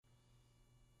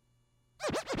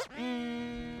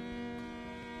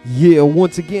Yeah,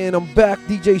 once again, I'm back,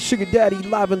 DJ Sugar Daddy,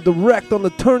 live and direct on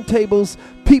the turntables.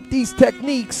 Peep these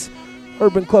techniques.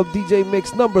 Urban Club DJ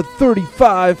Mix number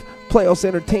 35. Playhouse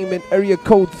Entertainment, area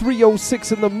code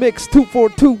 306 in the mix,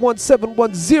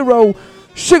 242-1710.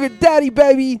 Sugar Daddy,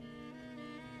 baby.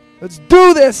 Let's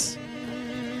do this.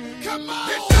 Come on.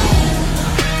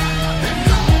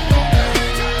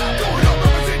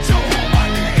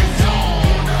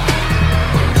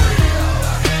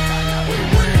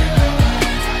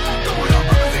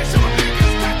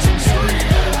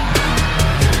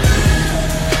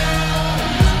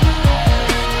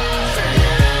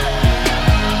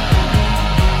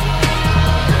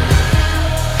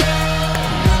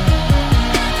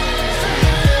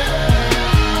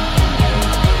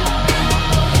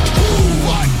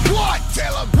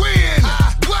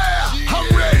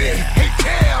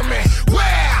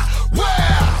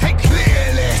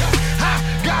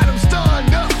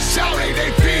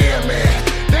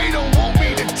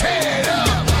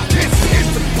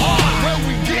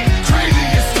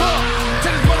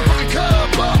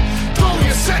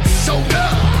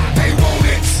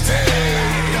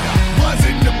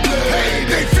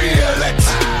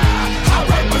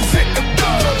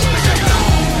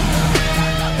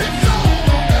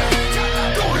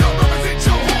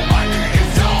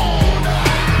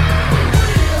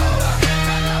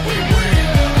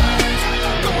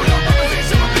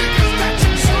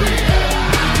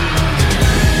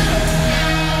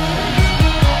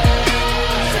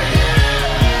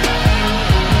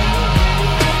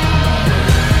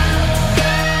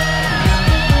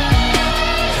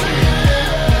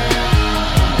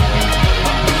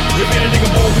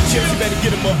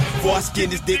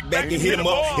 Skin his dick back and hit him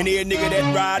up. And every nigga that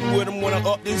riding with him wanna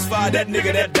up this fire, that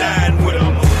nigga that dying with him.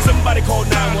 Somebody call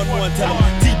 911, tell him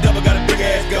T-Double got a big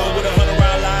ass gun with a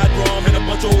 100-round live drum and a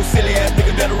bunch of old silly ass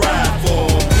niggas that'll ride for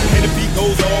him. And the beat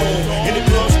goes on, in the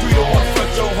club street or on the front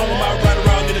door, hung him out right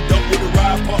around in the dump with a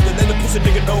ride pump, and then the pussy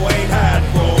nigga know I ain't hiding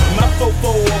for him. My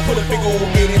 4-4, put a big old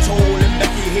 8-inch hole in the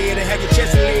back of your head and have your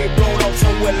chest and leg blown off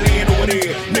somewhere laying over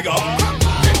there, nigga.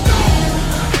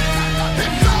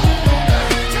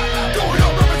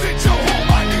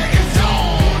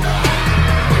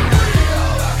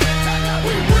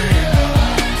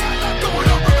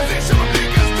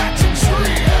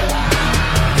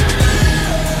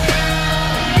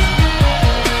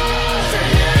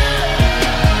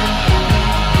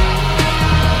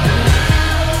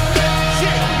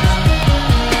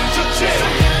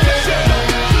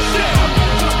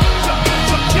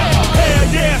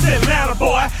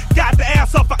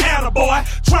 Boy,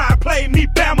 try and play me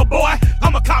Bama boy,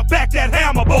 I'ma cock back that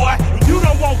hammer boy. You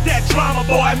don't want that drama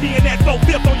boy, me and that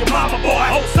 4-5 on your mama boy.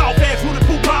 Old soft ass Rudy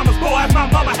Poo mamas boy, my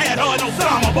mama had her in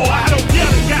Osama boy. I don't yell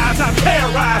at guys, I'm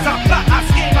terrorized, I plot, I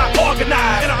scheme, I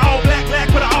organize. In an all black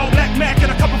with an all black Mac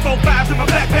and a couple 4-5s in my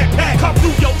black backpack. Come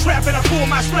through your trap and I pull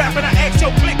my strap and I ask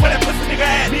your click where that pussy nigga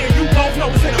at. Me and you both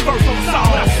know it's in the verse on the song.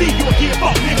 When I see you again,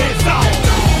 fuck nigga, it's on.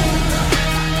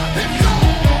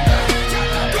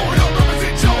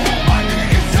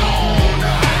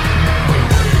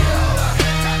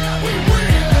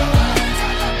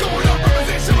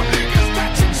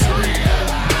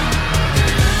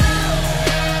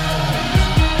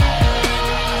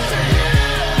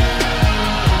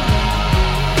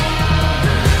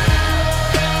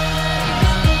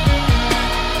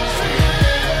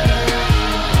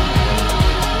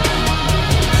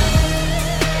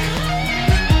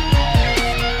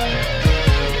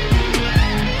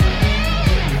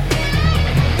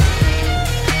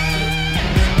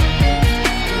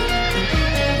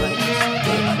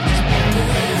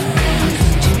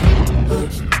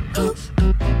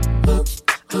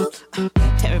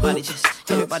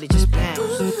 Everybody just bounce.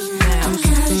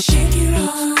 Gotta shake it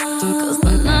off, 'cause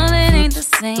my love it ain't the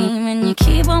same, and you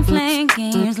keep on playing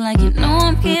games like you know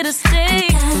I'm here to stay.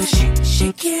 Gotta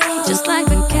shake it off, just like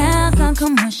the cows on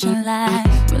commercial life.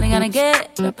 Really gotta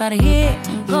get up out of here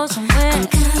and go somewhere.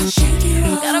 Gotta shake it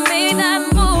off, gotta make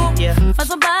that move, yeah. For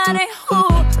somebody who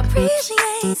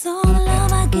appreciates all the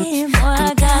love I give. Boy,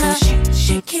 I gotta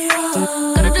shake it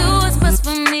off. Gotta do what's best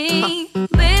for me,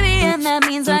 baby, and that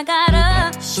means I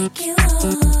gotta shake it off.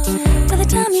 By the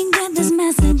time you get this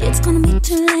message, it's gonna be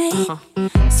too late.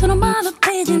 So don't bother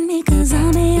paging me, 'cause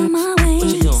I'll be on my way.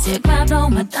 See, I grabbed all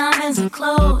my diamonds and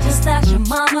clothes, just ask your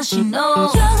mama, she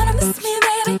knows. You're gonna miss me,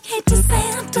 baby, hate to say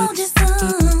I told you so.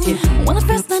 Well, at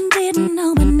first I didn't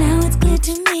know, but now it's clear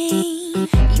to me.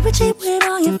 You were cheap with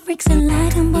all your freaks and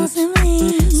like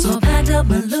impulsively. So I packed up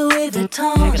my Louis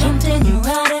Vuitton, jumped in your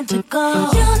ride and to go.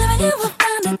 You'll never ever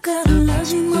find a girl who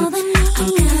loves you more than me. I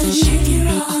gotta shake it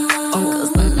off, 'cause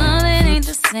my love it ain't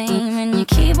the same.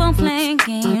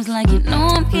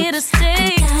 to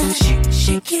stay.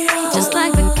 Shake it off. Just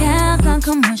like the Calgon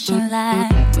commercial line.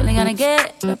 Really gotta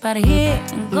get up out of here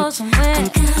and go somewhere.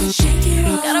 Shake it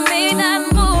off. Gotta make that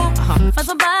move. Find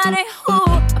somebody who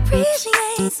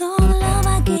appreciates all the love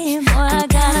I give. Boy, I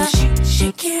gotta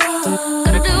shake it off.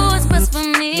 Gotta do what's best for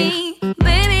me,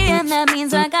 baby, and that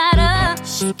means I gotta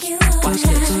shake it off. Watch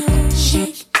this.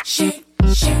 Shake, shake,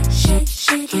 shake, shake,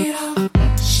 shake it off.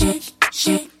 Shake,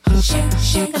 shake, shake,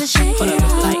 shake, gotta shake it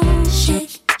off. Shake,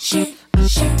 shake,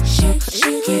 shake, shake,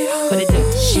 shake it off. What it do?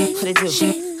 Shake, What it do?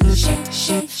 shake, shake,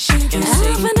 shake, shake. I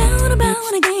found out about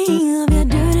one again of your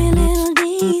dirty little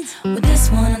deeds. With this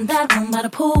one and that one by the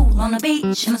pool, on the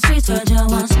beach, in the streets where Joe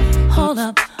was. Hold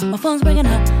up, my phone's breaking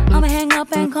up. I'ma hang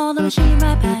up and call the machine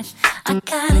right back. I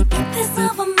gotta get this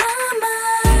off of my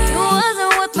mind. You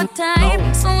wasn't worth my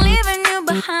time, so I'm leaving you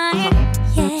behind.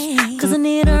 Yeah, cause I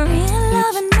need a real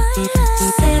love in my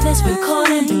life. Say this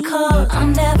recording because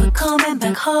I'm never coming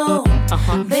back home.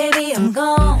 Baby, I'm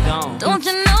gone. Don't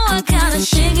you know I gotta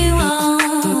shake you off?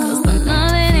 Cause the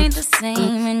love it ain't the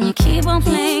same, and you keep on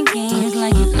playing games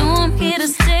like you know I'm here to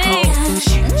stay.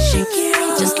 Shake it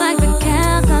off. Just like the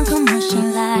Calgon commercial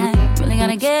line. Really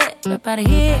gotta get up out of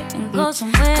here and go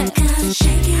somewhere. Gotta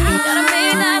shake it off. Gotta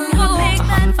make that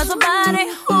move. Find somebody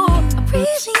who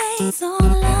appreciates all the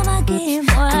love I give.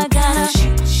 Boy, I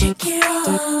gotta shake it off.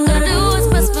 Gotta do what's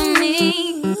best for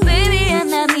me, baby, and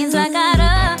that means I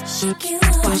gotta shake it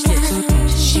off. Watch this.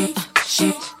 Shake,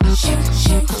 shake, shake,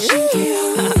 shake, shake it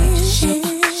off. Shake,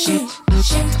 shake,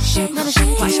 shake, shake, gotta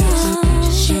shake it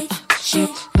off. Shake,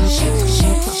 shake, shake,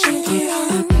 shake, shake it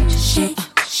off. Shake,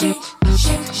 shake,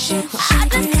 shake, shake, I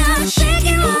just gotta shake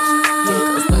it off.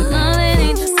 Cause the love it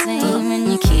ain't the same,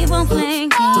 and you keep on playing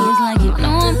games like you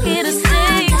know I'm here to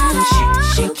stay.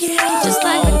 Shake it off. Just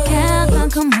like the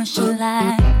Calgon commercial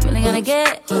line. Really gotta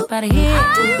get up out of here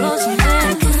and go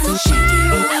somewhere.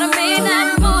 Gotta make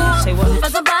that move. Say what?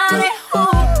 Find somebody who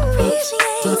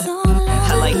appreciates all the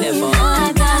love I like that bar.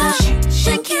 I gotta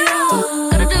shake it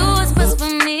off. Gotta do what's best for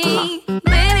me,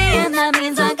 baby, and that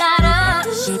means I gotta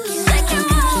shake it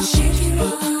off. Shake it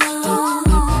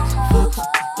off.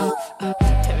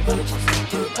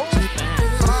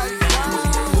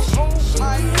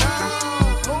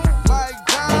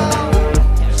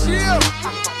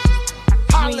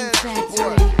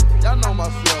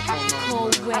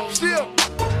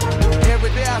 Every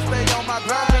day I stay on my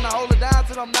grind and I hold it down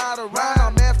till I'm not around.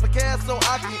 I'm asked for cash so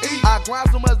I can eat. I grind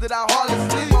so much that I hardly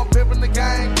sleep. I'm pimping the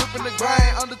game, gripping the grain.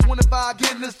 Under 25,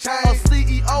 getting this chain. A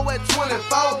CEO at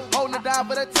 24, holding it down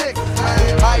for that Texas.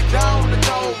 Right down the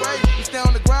gold rate. We stay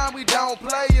on the grind, we don't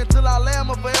play until I land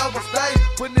my forever stay.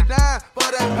 Putting it down for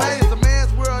that pay. It's a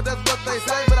man's world, that's what they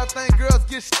say. But I think girls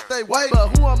get shit they way.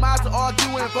 But who am I to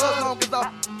argue and fuss on? Cause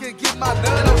I can get my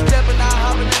done. I'm stepping out,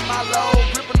 hopping in my low,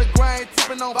 gripping the grain,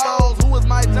 tipping on foes. Who is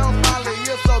my Jones finally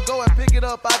here? So go and pick it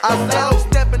up. I said I'm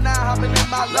stepping out, hopping in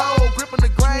my low, gripping the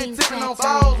grain, tipping on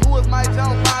foes. Who is my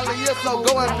Jones finally here? So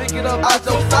go and pick it up. I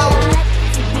so soul.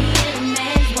 To be in a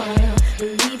man's world,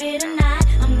 believe it or not,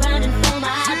 I'm grinding for my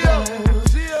girls.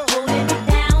 Holding it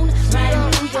down,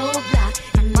 riding through your block.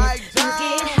 And if things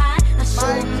get hot, I show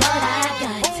them what I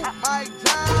got. Mike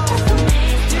Jones.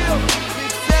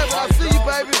 I see you,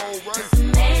 baby.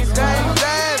 James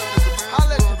Dad. I'll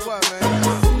let you play, man.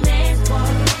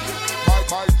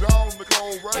 Mike Jones, the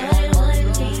gold ray.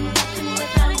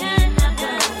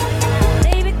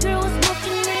 Baby girl was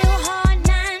working real hard,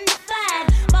 9 to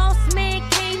 5. Boss man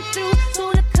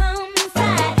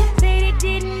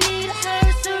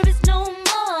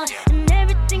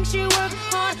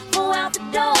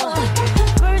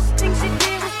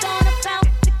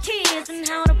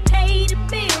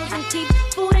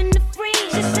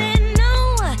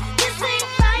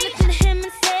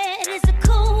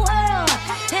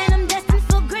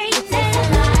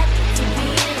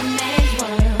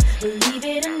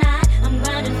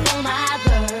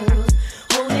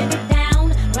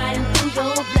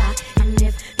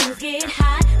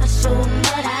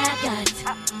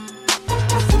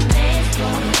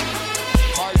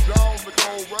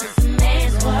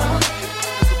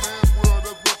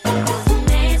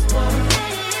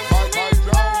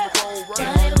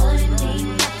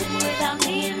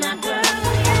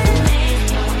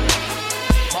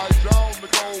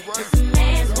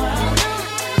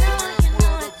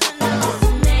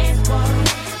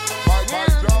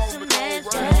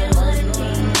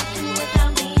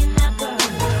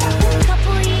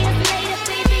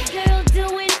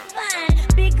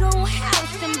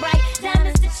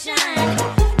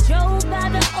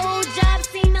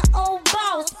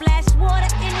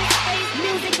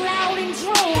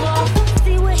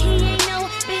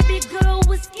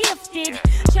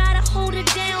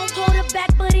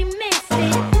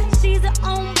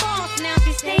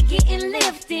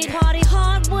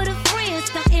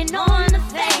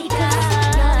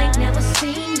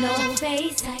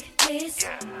Haze like this,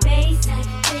 bass like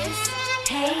this,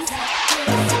 haze like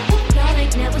this. Y'all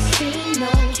ain't never seen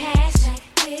no cash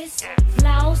like this,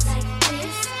 flows like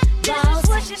this, balls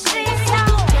like this.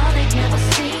 Y'all ain't never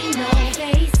seen no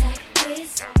bass like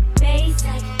this, bass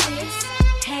like this,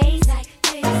 haze like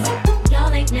this.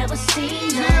 Y'all ain't never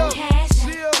seen no cash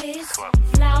like this,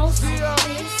 flows like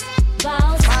this,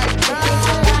 balls like this.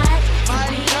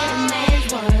 Be in a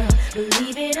man's world,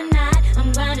 believe it or not,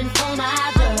 I'm grinding for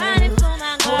my girl.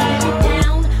 Holding it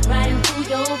down, riding through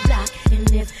your block,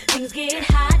 and if things get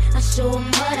hot, I show 'em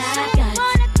what I got.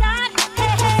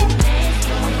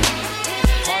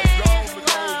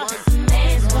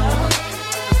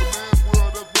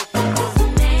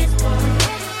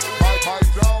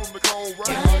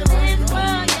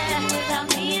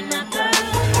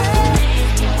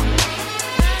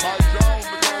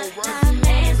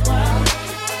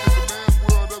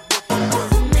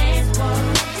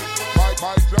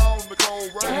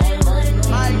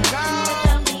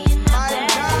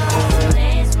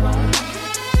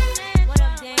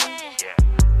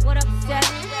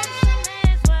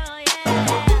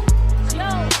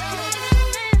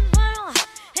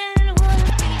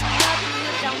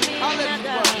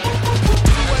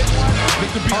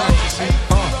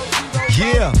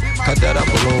 Yeah, cut that up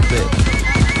a little bit.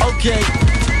 Okay,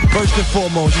 first and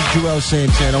foremost, it's Joel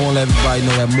Santana. I want to let everybody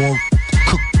know that more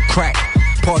crack.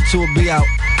 Part 2 will be out.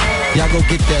 Y'all go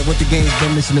get that. What the game's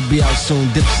been missing to be out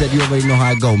soon. Dip said you already know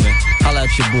how I go, man. Holla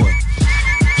at your boy.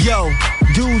 Yo,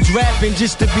 dudes rapping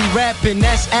just to be rapping,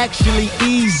 that's actually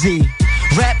easy.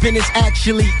 Rapping is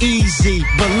actually easy,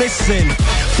 but listen,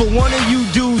 for one of you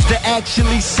dudes to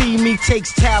actually see me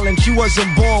takes talent you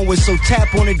wasn't born with, so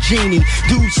tap on a genie.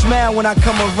 Dudes smile when I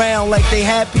come around like they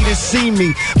happy to see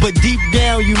me, but deep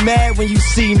down you mad when you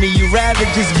see me, you rather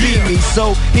just be me.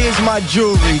 So here's my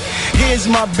jewelry, here's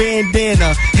my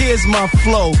bandana, here's my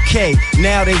flow, K,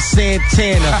 now they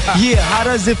Santana. Yeah, how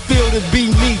does it feel to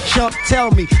be me, chump? Tell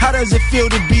me, how does it feel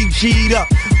to be G'd up?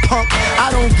 Punk,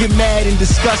 I don't get mad and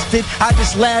disgusted, I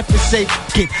just laugh and say,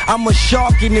 F it. I'm a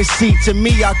shark in the sea, to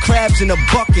me I crabs in a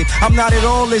bucket. I'm not at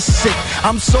all as sick,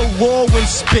 I'm so raw and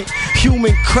spit.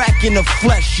 Human crack in the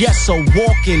flesh, yes, a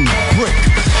walking brick.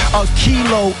 A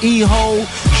kilo, E-ho,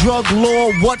 drug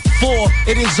law, what for?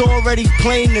 It is already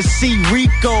plain to see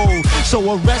Rico.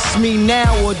 So arrest me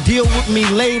now or deal with me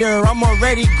later. I'm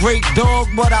already great dog,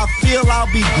 but I feel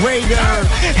I'll be greater.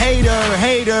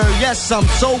 Hater, yes, I'm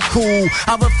so cool.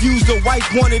 I refuse to wipe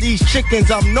one of these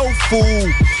chickens, I'm no fool.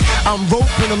 I'm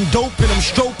roping them, doping them,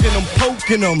 stroking them,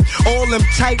 poking them. All them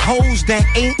tight hoes that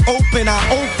ain't open, I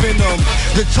open them.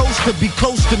 The toaster be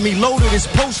close to me, loaded is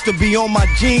supposed to be on my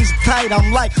jeans tight.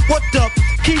 I'm like, what the?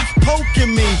 Keep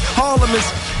poking me. Harlem is,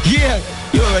 yeah,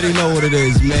 you already know what it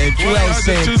is, man. Joel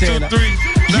Santana.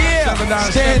 Yeah,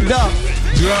 stand up.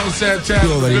 Joel Santana.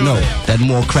 You already know that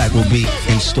more crack will be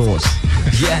in stores.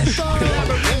 Yes.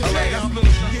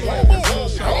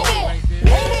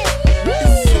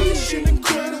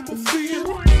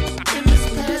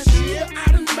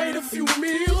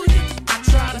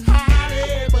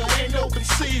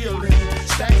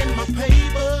 Stacking my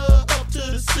paper up to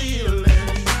the ceiling.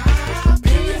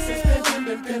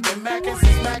 Pimpin', mackin',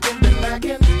 smackin', been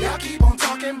mackin'. Y'all keep on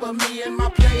talking, but me and my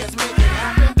players make it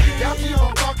happen. Y'all keep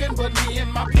on talking, but me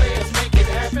and my players make it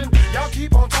happen. Y'all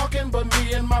keep on talking, but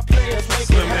me and my players make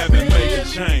it happen. Slim make a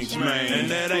change, man,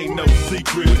 and that ain't no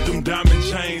secret. With them diamond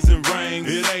chains and rings,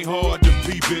 it ain't hard to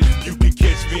peep it. You can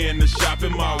catch me in the shop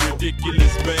in my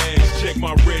ridiculous bags. Check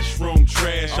my restroom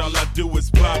trash, all I do is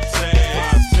pop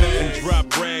tags and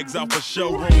drop rags off a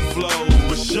showroom floor.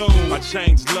 For sure, I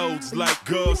change loads like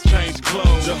girls change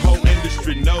clothes. The whole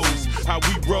industry knows how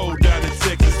we roll down in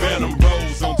Texas. Phantom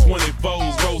Rose on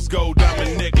 24s, rose gold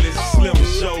diamond necklace, slim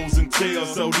shows and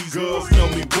tails. So these girls know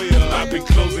me well. I've been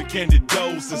closing candy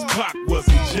doors since Pac was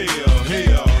in jail.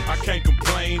 Hell, I can't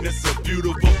complain, it's a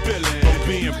beautiful feeling. From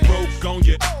being broke on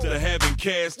you to having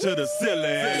cash to the ceiling.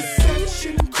 It's such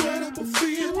an incredible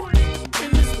feeling.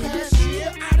 In this past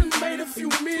year, I done made a few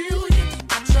million.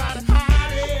 I try to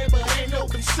hide it, but ain't no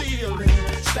concealing.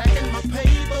 Stacking my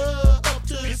paper up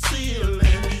to the ceiling.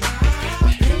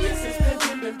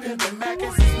 Pimpin',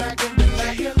 mackin', smackin', been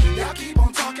mackin'. Y'all keep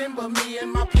on talking, but me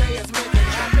and my players make it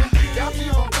happen. Y'all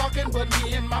keep on talking, but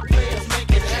me and my players make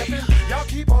it happen. Y'all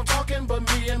keep on talking, but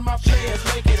me and my players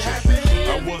make it happen.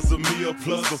 I was a meal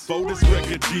plus before this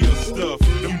record deal stuff.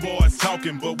 Them boys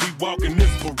talking, but we walking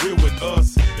this for real with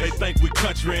us. They think we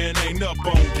country and ain't up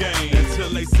on game until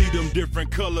they see them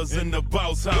different colors in the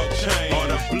boss house chain. Or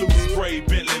the blue spray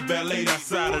Bentley valet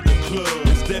outside of the club.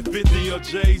 Is that 50 or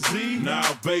Jay-Z? Nah,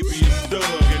 baby, it's Thug.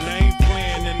 And they ain't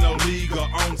playing in no league or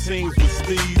on teams with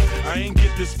Steve. I ain't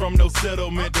get this from no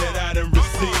settlement that I done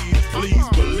received. Please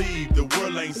believe the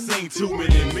world ain't seen too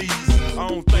many me's. I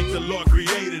don't think the Lord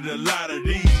created a lot of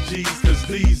these G's, cause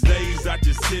these days I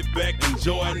just sit back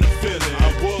enjoying the feeling.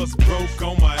 I was broke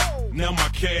on my, now my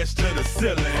cash to the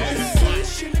ceiling.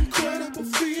 It's such an incredible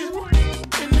feel.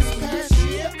 In this past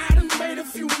year, I done made a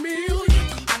few million.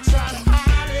 I try to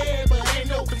hide it, but ain't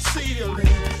no concealing.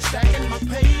 Stacking my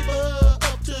paper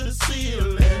up to the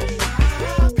ceiling.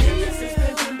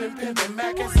 Pimpin',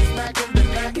 mackin', smackin', been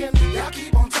mackin'. Y'all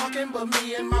keep on talking, but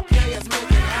me and my players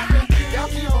make it happen. Y'all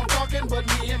keep on talking, but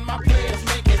me and my players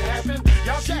make it happen.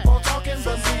 Y'all keep on talking,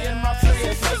 but me and my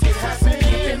players make it happen.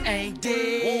 Pimpin' ain't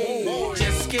dead,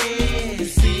 just scared. You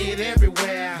see it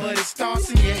everywhere, but it starts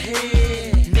in your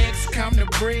head. Next come the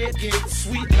bread, get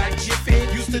sweet like Jiffy.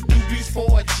 Used to do beats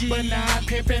for a G, but now I'm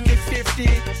pimpin' at 50.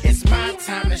 It's my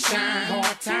time to shine.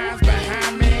 Hard times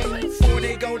behind me.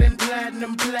 40 golden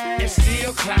platinum plaque, it's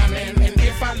still climbing. And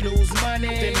if I lose money,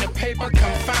 then the paper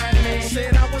come find me.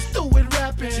 Said I was through with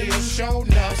rapping, till show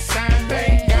enough sign.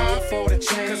 Thank God for the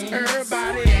change, cause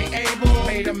everybody ain't able.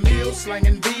 Made a meal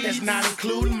slinging beats, that's not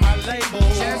including my label.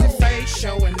 Jazzy face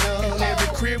showing up, in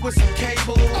every crib with some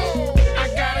cable. I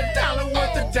got $1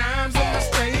 worth of dimes on my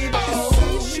stable.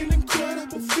 It's such an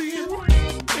incredible feel.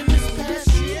 In this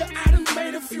past year, I done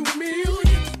made a few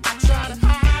million. I try to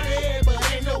hide it, but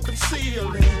ain't no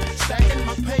concealing. Stacking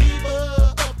my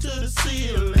paper up to the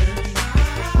ceiling.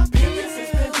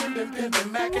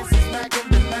 Pimpin', mackin', smackin',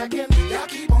 been mackin'. Y'all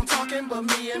keep on talking, but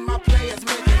me and my players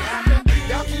make it happen.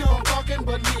 Y'all keep on talking,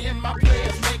 but me and my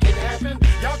players make it happen.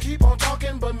 Y'all keep on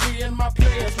talking, but me and my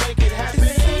players make it happen.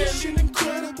 It's such an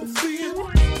incredible feel.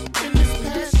 In this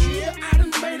past year, I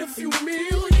done made a few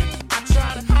million. I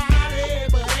try to hide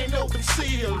it, but ain't no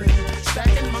concealing.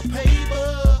 Stacking my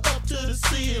paper up to the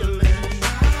ceiling.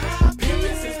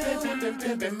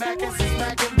 Pimpin', mackin',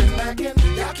 smackin', been mackin'.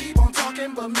 Y'all keep on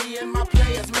talking, but me and my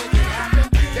players make it happen.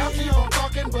 Y'all keep on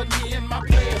talking, but me and my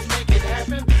players make it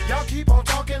happen. Y'all keep on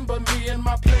talking, but me and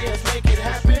my players make it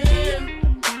happen.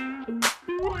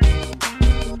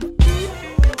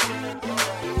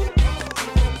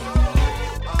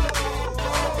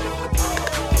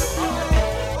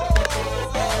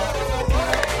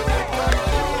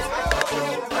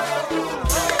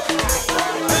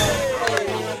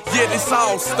 Yeah, this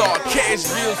all-star,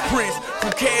 Cashville's Prince.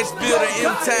 From Cashville to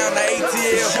M-Town to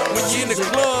ATL. When you're in the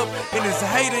club and there's a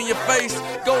hate in your face,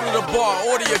 go to the bar,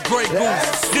 order your Grey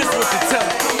Goose. This what to tell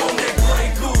them. Come on, that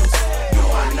Grey Goose. Do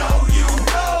I know you?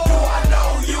 Do I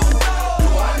know you?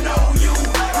 Do I know you?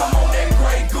 Come on, that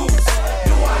Grey Goose.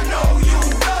 Do I know you?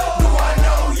 Do I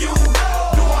know you?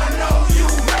 Do I know you?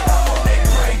 Come on, that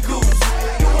Grey Goose.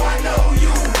 Do I know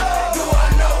you? Do I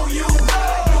know you?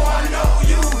 Do I know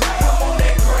you? Come on,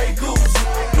 that Grey Goose.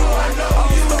 Do I know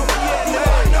you? Do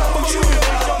I know you?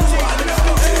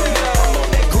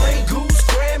 That Grey Goose,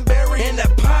 cranberry, and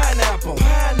that pineapple.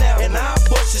 And I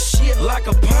bust your shit like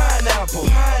a pineapple.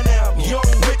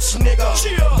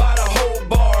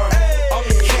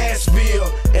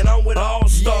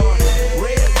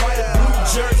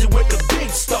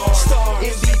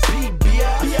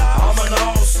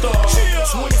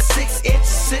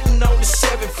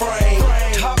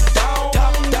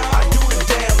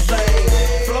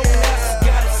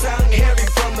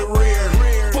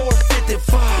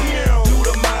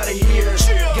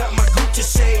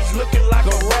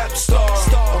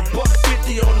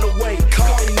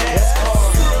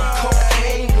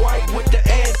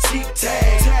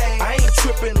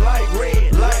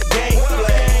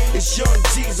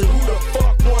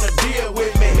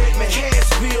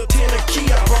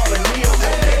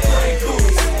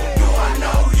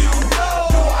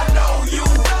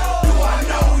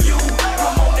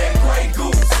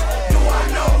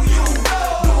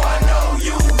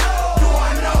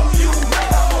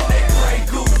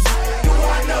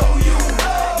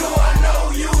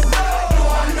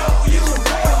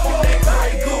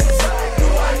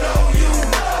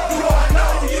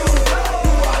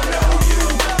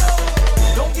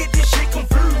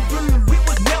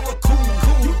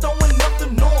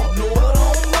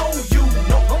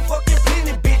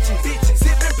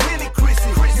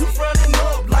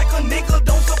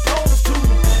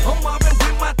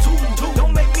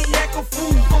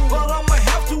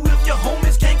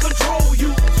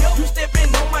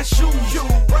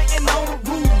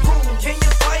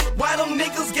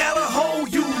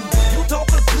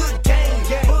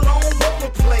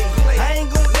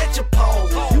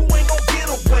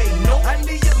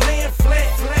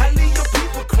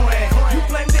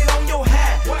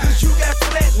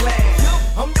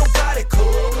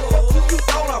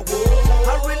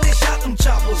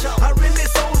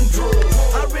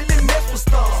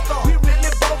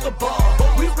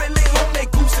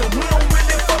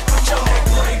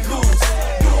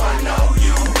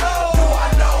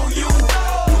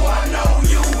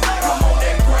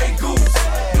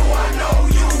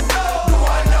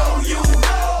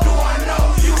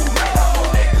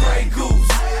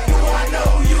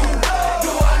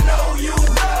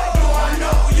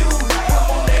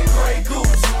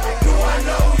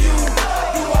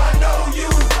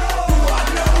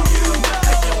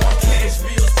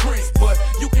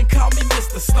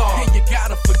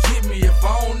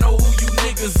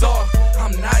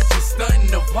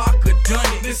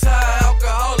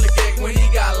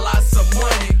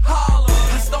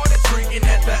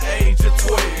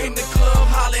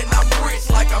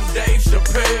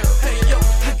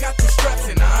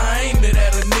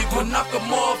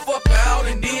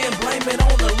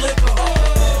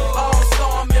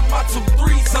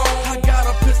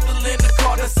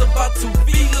 about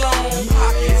 2 feet long.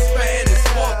 Pockets fat as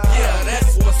fuck, yeah,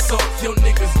 that's what's up. Your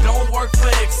niggas don't work for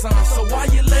Exxon, so why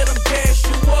you let them gas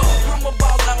you up? I'ma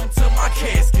ball out until my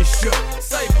casket shook.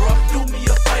 Say, bro, do me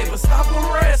a favor, stop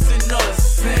harassing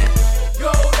us, man.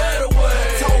 Go that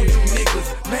way. Told you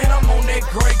niggas, man, I'm on that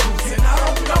Grey Goose, and I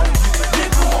don't know you.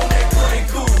 Nigga, I'm on that Grey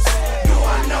Goose. Do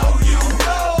I know you?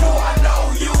 Do I know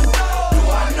you? Do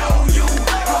I know you?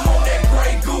 I'm on that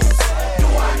Grey Goose. Do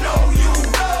I know you?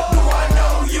 Do I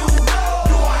know you?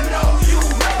 Do I know you?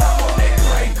 I'm on that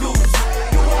Grey Goose.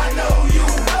 Do I know you?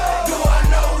 Do I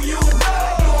know you?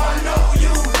 Do I know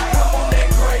you? I'm on that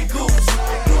Grey Goose.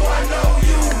 Do I know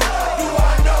you? Do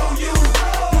I know you?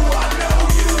 Do I know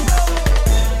you?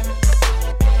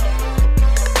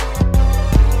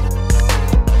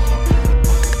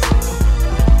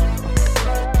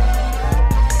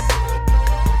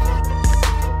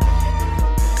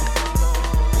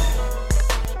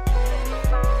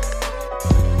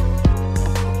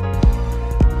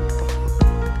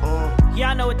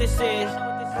 Y'all know what this is.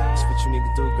 That's what you need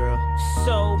to do, girl.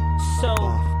 So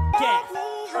death.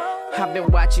 I've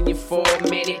been watching you for a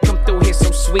minute. Come through here,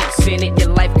 some sweets in it. Your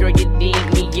life, girl, you need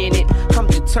me in it. I'm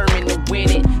determined to win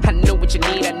it. I know what you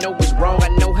need, I know what's wrong. I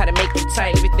know how to make it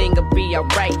tight. Everything'll be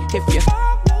alright if you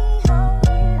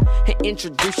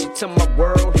introduce you to my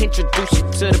world. Introduce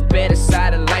you to the better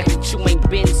side of life that you ain't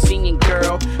been seeing,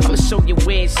 girl. I'ma show you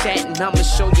where it's at, and I'ma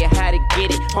show you how to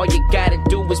get it. All you gotta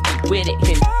do is be with it.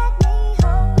 And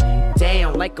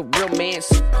down like a real man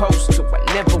supposed to.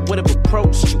 I never would've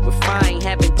approached you if I ain't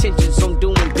have intentions on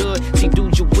doing good. See,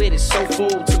 dude, you with it so full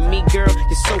to me, girl.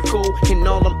 You're so cool, and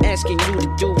all I'm asking you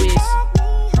to do is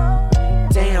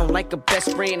down like a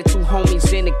best friend and 2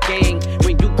 homies in a gang.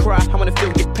 When you cry, I wanna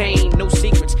feel your pain. No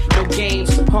secrets, no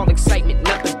games, all excitement,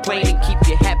 nothing plain. And keep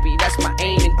you happy, that's my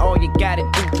aim. And all you gotta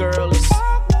do, girl, is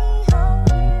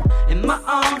in my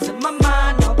arms, in my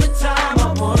mind, all the time.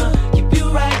 I wanna keep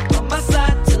you right on my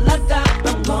side till I die.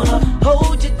 I'm gonna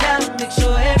hold you down and make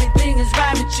sure everything is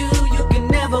right with you. You can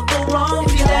never go wrong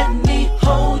if you let me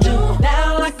hold you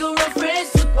down like a real friend's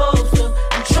supposed to.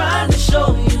 I'm trying to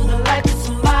show you the life of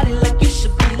somebody like you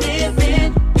should be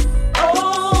living.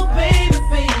 Oh, baby,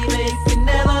 you can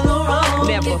never go wrong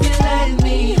if you let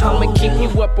me hold I'ma keep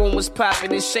you up on what's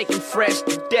poppin' and shaking fresh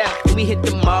to death. When we hit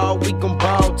the mall, we gon'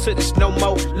 ball till there's no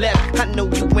more left. I know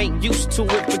you ain't used to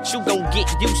it, but you gon' get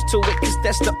used to it, cause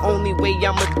that's the only way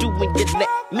I'ma do when you let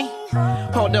me.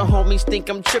 All the homies think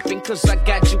I'm trippin' cause I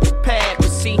got you prepared, but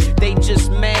see, they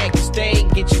just mad cause they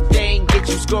ain't get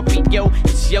you, Scorpio,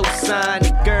 it's your sign.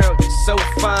 And girl, you're so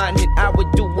fine, and I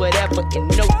would do whatever in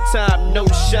no time, no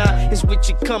shine. It's what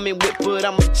you coming with, but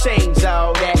I'ma change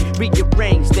all that,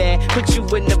 rearrange that, put you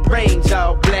in the range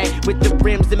all black, with the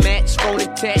rims that match, phone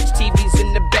attached, TVs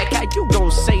in the back. How you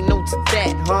gon' say no to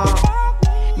that, huh?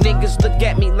 Niggas look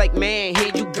at me like, man,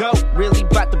 here you go. Really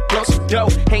bout to blow some dough.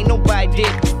 Ain't nobody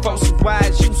did before, so why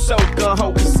is you so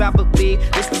gung-ho? Cause I believe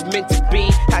this was meant to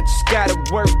be. I just gotta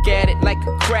work at it like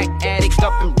a crack addict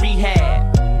up in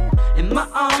rehab. In my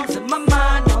arms, in my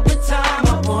mind, all the time.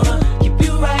 I wanna keep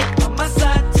you right on my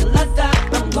side till I die.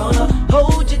 I'm gonna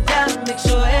hold you down and make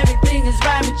sure everything is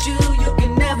right with you. You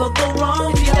can never go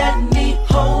wrong if you let me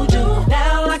hold you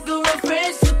down like a real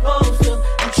friend's supposed to.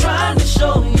 I'm trying to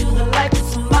show you the life of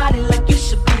somebody like you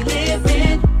should be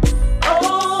living.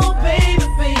 Oh, baby,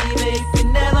 you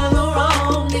can never go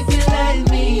wrong if you let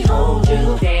me hold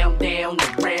you down,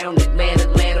 around,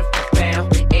 Atlanta, found.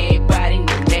 Everybody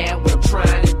know now what I'm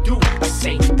trying to do. I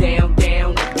say down,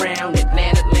 around,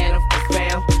 Atlanta,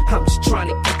 found. I'm just trying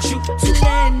to get you to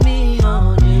let me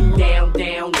hold you down,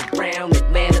 around,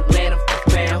 Atlanta,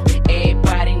 found.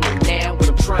 Everybody know now what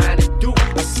I'm trying to do.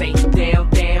 I say down,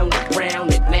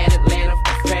 around, Atlanta,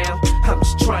 found. I'm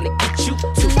just trying to get you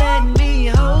to let me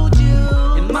hold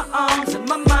you in my arms, in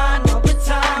my mind, all the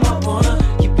time. I wanna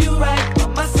keep you right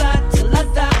on my side till I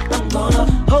die. I'm gonna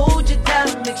hold you down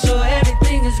and make sure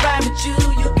everything is right with you.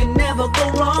 You can never go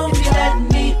wrong if you let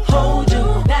me hold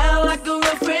you down like a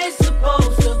real friend's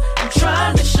supposed to. I'm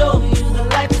trying to show you the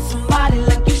life of somebody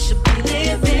like you should be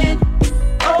living.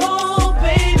 Oh,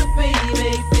 baby,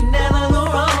 you can never go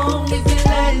wrong if you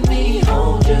let me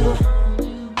hold you.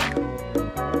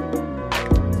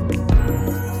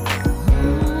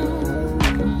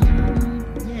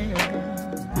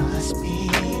 Must be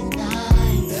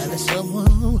nice having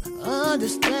someone who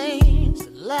understands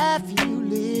the life you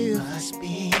live. Must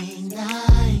be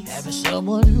nice having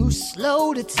someone who's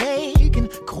slow to take and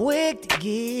quick to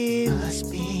give.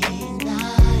 Must be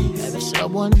nice having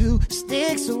someone who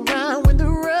sticks around when the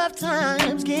rough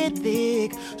times get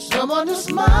thick. Someone whose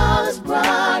smile is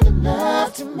bright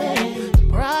enough to make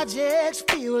projects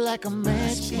feel like a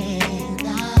man's game.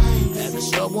 Having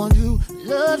someone who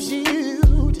loves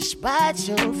you despite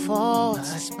your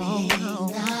faults.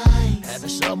 Having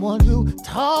someone who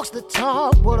talks the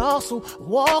talk but also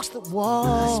walks the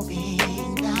walk.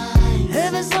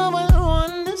 Having someone who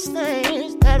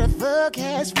understands that a thug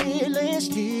has feelings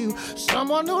too.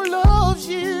 Someone who loves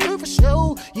you for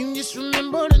sure. You just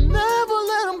remember to never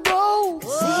let them go.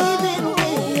 'Cause even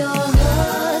when your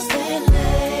husband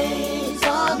lays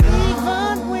on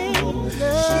even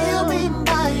she'll be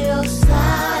by your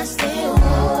side still.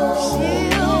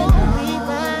 She'll be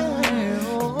by your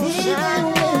side. Even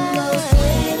when those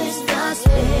pennies start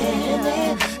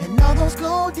spinning and all those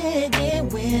gold digging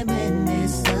women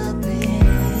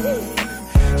disappear,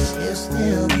 she'll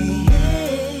still be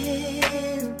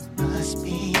here. Must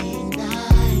be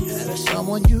nice. Having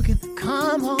someone you can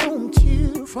come home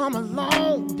to from a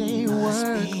long day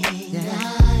work.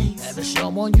 Nice. Having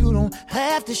someone you don't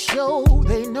have to show,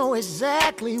 they know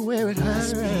exactly where it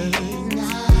hurts.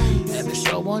 Nice. Having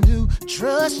someone who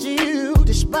trusts you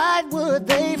despite what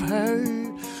they've heard.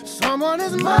 Someone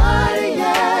as mighty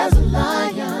as a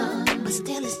lion, but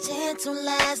still as gentle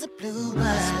as a bluebird.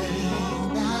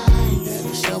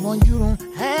 Having someone you don't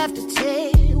have to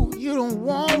tell, you don't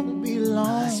want to be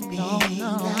lost.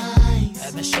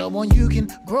 Having someone you can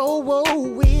grow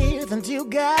old with until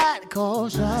God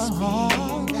calls you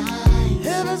home.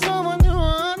 Having someone who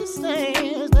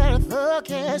understands that a thug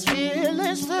has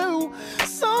feelings too.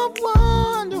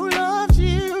 Someone who loves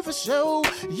you for sure.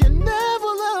 You never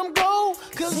let them go.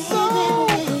 'Cause even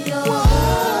when your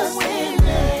husband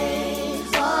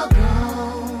days are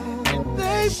gone, and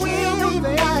they will be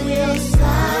by your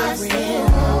side still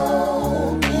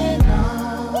holding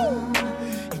on.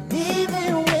 And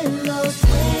even when those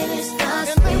pennies start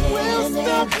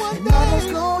spinning and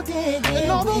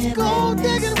all those gold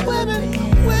digging women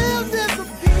will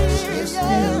disappear, she'll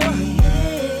still be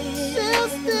here. She'll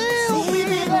still be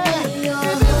there. Even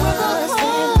when the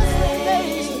husband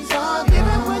days are gone,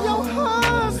 even when your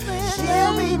husband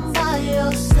she'll be by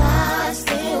your side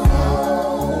still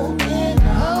holding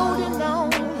on.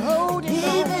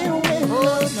 Even when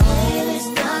those pennies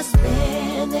start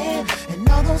spinning and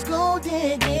all those gold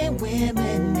digging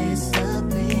women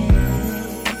disappear,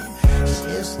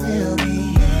 she'll still be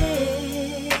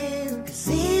here. 'Cause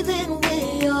even when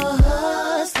your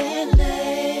husband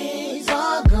days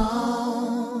are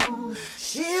gone,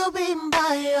 she'll be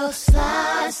by your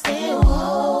side still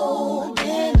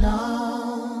holding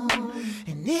on.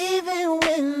 And even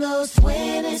when those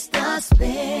 20s start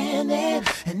spinning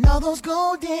and all those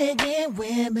gold digging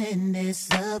women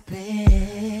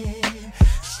disappear,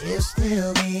 she'll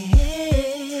still be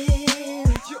here.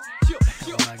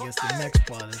 Well, I guess the next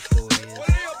part of the story is that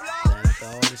after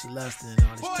all this lusting and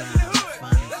all this time,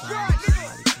 finally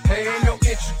somebody. Hey, ain't no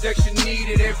introduction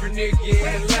needed. Every nigga in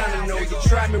Atlanta know you.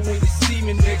 Try me when you see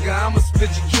me, nigga. I'ma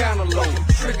split your cantaloupe.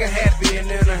 Trigger happy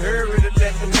and in a hurry to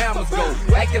let them hammers go.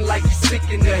 Acting like you sick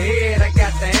in the head, I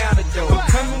got the antidote.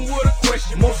 Coming with a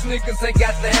question, most niggas ain't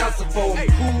got the answer for me.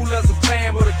 Cool as a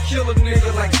fan, but a killer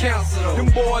nigga like cancer though. Them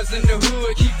boys in the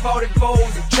hood keep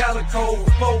 44s and calico.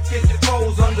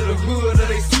 454s under the hood of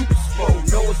they super sport.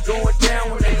 Know what's going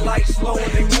down when they lights slow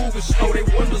and they moving slow. They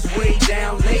windows way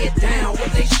down, lay it down.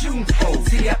 What they shooting for?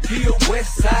 TIP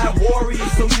West Side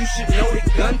Warriors, so you should know they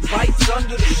gunfights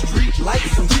under the street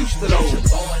lights. I'm used to those.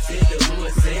 Boys in the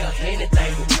hood sell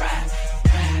anything but try.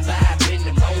 5 in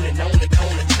the morning on the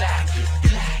corner clock.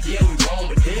 Yeah, we wrong,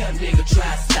 but damn nigga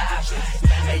try to stop it.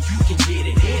 And you can get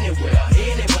it anywhere,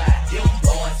 anywhere. Them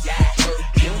boys got hurt,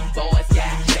 them boys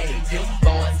got paid, them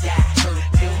boys got hurt,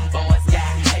 them boys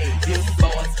got paid, them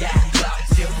boys got blocked,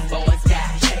 them boys got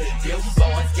paid, them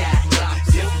boys got blocked,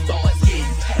 them boys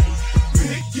getting paid.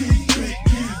 Big Gee,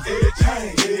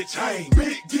 head chain,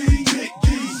 Big Gee,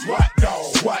 SWAT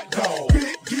dog,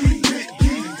 Big Gee,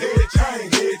 head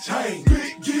chain,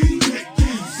 Big Gee,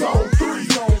 zone 3,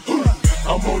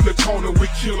 I'm on the corner with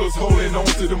killers holding on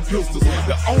to them pistols.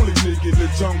 The only nigga in the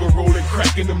jungle rolling,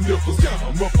 cracking them nipples.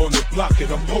 I'm up on the block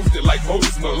and I'm posted like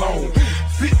Moses Malone.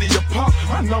 50 a pop,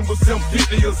 my numbers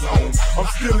 50 a zone. I'm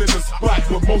still in the spot,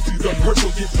 but most of the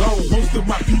purple get blown. Most of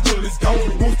my people is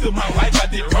gone, most of my life I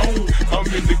did wrong. I'm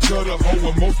in the gutter hole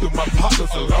and most of my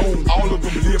partners alone. All of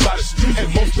them live by the street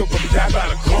and most of them die by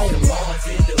the clone. Boys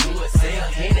in the hood sell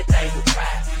anything but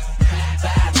pride.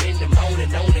 5 in the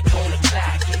morning on the corner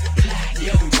clock.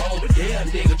 Yeah, we wrong, but damn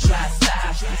nigga try to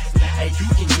stop it. And you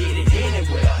can get it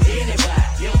anywhere, anywhere.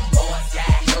 Them boys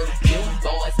got hurt, them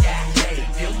boys got paid,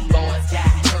 them boys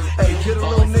got hurt. Hey, get a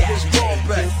little nigga's ball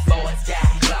back. Them boys got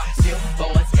blocked, them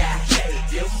boys got paid,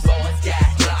 them boys got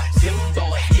blocked, them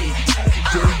boys get paid.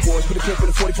 Them boys put a clip in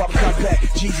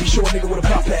Jeezy, show a nigga with a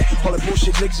pop at. All that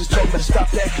bullshit niggas is talking, better stop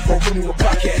that. Won't really with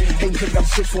pop at. Ain't click out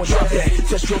the 6-4 drop that.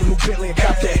 Test drove a new Bentley and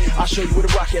cop that. I'll show you where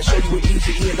the rock at, show you where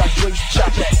Easy E and Dr. Dre used to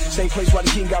chop at. Same place where the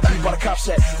king got beat by the cops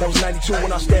at. That was 92 when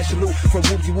I stashed the loot from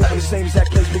Whoopty Whoop in the same exact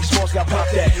place Big Smalls got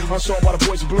popped at. Unsaw by the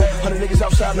boys in blue. 100 niggas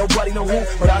outside, nobody know who,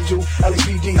 but I do.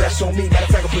 LAPD, that's on me. Matter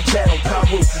of fact, I put that on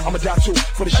Paru. I'ma die too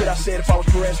for the shit I said. If I was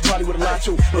Perez, probably would've lied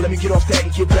too. But let me get off that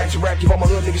and get back to rap. Give all my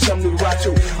hood niggas something new to ride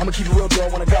to. I'ma keep it real, though.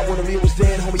 When I got one of me, it was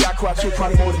then. Homie, I cried too.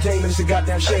 Probably more than Dame, and it's a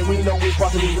goddamn shame. We know we was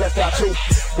about to leave left out too.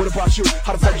 What about you?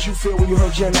 How the fuck did you feel when you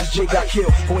heard Jam Master Jay got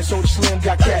killed? Or when Soulja Slim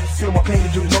got cat? Feel my pain to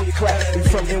do, know your clap. We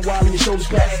from NY and your shoulders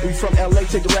back. We from LA,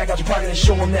 take the rag out your pocket and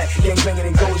show them that. Gang banging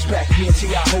and gold is back. Me and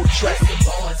T.I. hold the track. The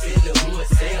boys in the hood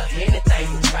sell anything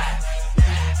we try.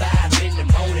 5 in the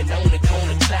morning on the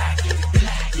corner clock.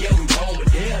 Yeah, we roam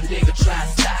with them, nigga try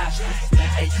to stop.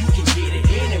 And you can get it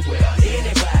anywhere,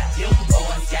 anywhere. Them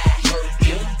boys got hurt,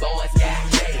 them boys got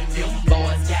paid, them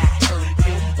boys got hurt,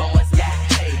 them boys got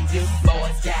paid, them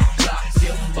boys got blocked,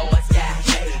 them boys got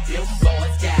paid, them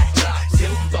boys got blocked,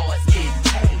 them boys get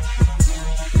paid.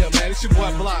 Yeah, man, it's your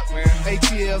boy Block, man.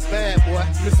 ATL's bad boy,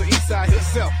 Mr. Eastside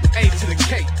himself, A to the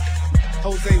K.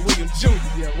 Jose Williams Jr.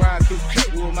 Yeah, ride through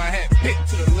Kirkwood, my hat bit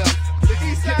to the left. The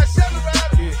Eastside Chevy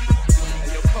rider. Yeah.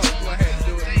 And your punk, go ahead and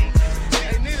do it.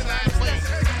 Hey, neither sideways,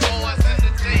 boys in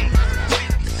the day.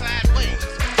 Sideways,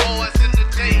 boys in the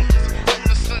day. On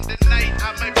a Sunday night,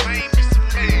 I might bring me some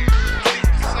mail.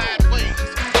 Sideways,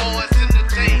 boys in the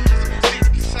day.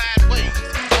 Sideways,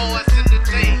 boys in the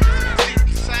day.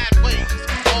 Sideways,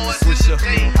 boys in the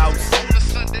day. House. On a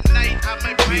Sunday night, I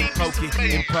might bring me some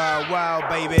mail. Empire Wild,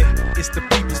 baby. It's the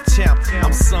people's champ.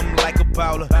 I'm something like a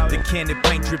bowler. The candy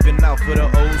paint dripping out for the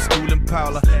old school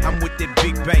Impala. I'm with that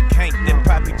big bank Hank, that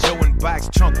Poppy Joe and box.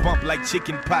 Trunk bump like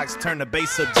chicken pox. Turn the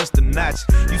bass up just a notch.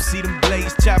 You see them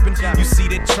blades chopping. You see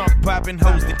that trunk popping.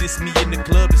 Hoes that diss me in the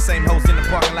club. The same hoes in the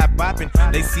parking lot bopping.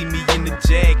 They see me in the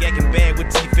Jag, acting bad with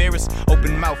T. Ferris.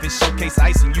 Open mouth and showcase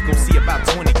icing. You gon' see about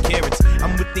 20 carats.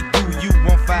 I'm with the goo, you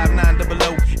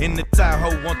 15900. In the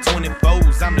Tahoe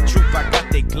 124s. I'm the truth, I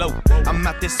got that glow. I'm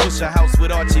out there Swisher House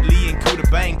with Archie Lee and Kuda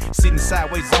Bang. Sitting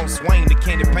sideways on Swain, the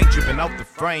candy paint dripping off the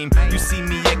frame. You see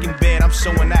me acting bad, I'm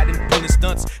showing out and pulling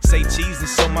stunts. Say cheese and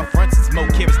show my fronts, it's more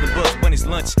carrots than buzz when it's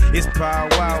lunch. It's Power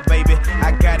Wild, baby.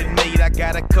 I got it made, I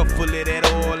got a cup full of that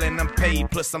oil and I'm paid.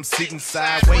 Plus I'm sitting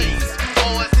sideways.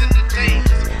 Boys in the day,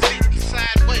 sitting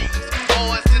sideways.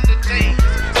 Boys in the day,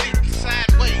 sitting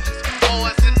sideways.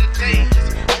 Boys in the day.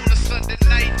 On a Sunday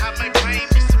night, I might bring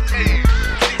me some mail.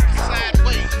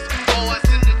 Sideways, boys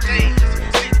in the day,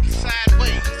 sitting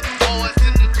sideways. Boys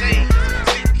in the day,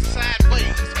 sitting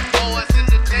sideways. Boys in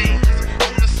the day.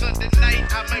 On a Sunday night,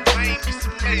 I might bring me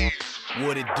some mail.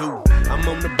 What it do? I'm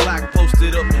on the block,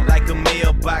 posted up like a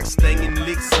mailbox, staying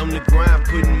licks on the grind,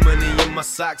 putting money in my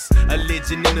socks. A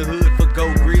legend in the hood for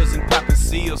gold grills and popping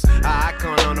seals. An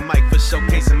icon on the mic for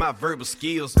showcasing my verbal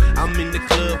skills. I'm in the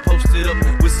club, posted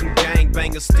up with some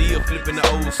gangbangers, still flipping the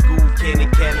old school candy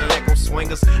Cadillac on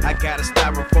swingers. I got a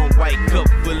styrofoam white cup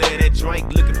full of that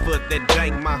drink, looking for that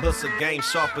dank. My hustle game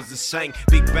sharp as a shank.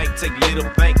 Big bank take little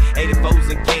bank, 84s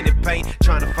and candy paint.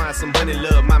 Trying to find some honey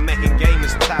love. My Mackin game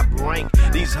is top rank.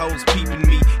 These hoes peeping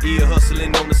me, ear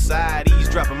hustling on the side,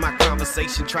 eavesdropping my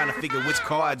conversation, trying to figure which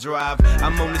car I drive.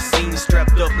 I'm on the scene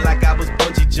strapped up like I was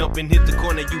bungee jumping. Hit the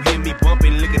corner, you hear me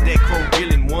bumping. Look at that chrome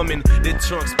grilling woman. The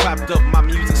trunks popped up, my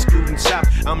music screwed and chopped.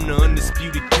 I'm the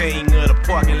undisputed king of the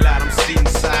parking lot. I'm sitting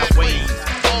sideways.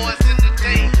 Boys in the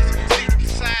day, sitting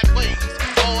sideways.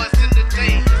 Boys in the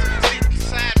day, sitting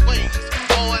sideways.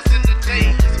 Boys in the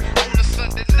day. On a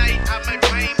Sunday night, I might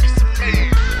bring me some mail.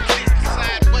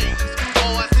 Sideways,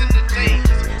 boys in the day,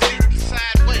 sitting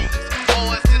sideways.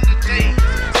 Boys in the day,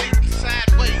 sitting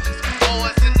sideways.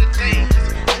 Boys in the day.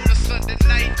 On a Sunday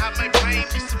night, I might bring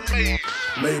me some mail.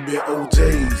 Maybe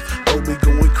OJs, they'll be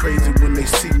going crazy when they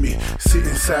see me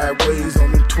sitting sideways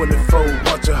on them 24.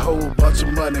 Bunch of hoes, bunch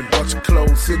of money, bunch of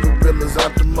clothes, cigarillas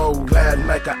out the mold, gliding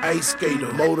like an ice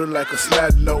skater, motor like a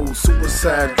snot nose,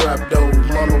 suicide drop those,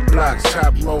 mono blocks,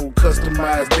 top mode,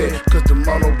 customize that, cause the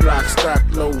mono block stock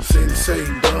low. Sensei,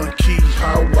 Don Key,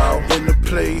 how wow, in the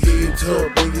play, heads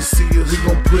up, when you see us, we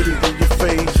gon' put it in your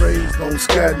face, raised on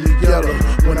sky in the yellow,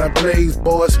 when I blaze,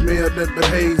 boy, smell that but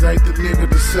haze, ain't the nigga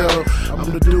to settle,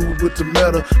 I'm the dude with the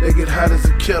metal, they get hot as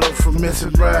a kettle, from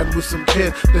messing riding with some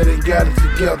cat that ain't got it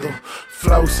together.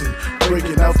 Flossing,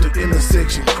 breaking out the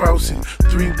intersection, crossing,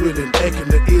 three-wheeling, acting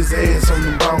the is ass on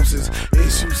them bounces.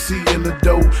 SUC in the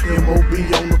dough, MOB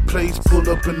on the place, pull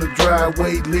up in the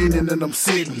driveway, leaning and I'm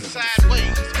sitting.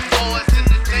 Sideways, boys in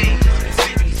the day,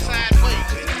 sitting sideways.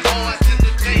 Boys in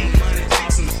the day,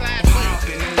 sitting sideways.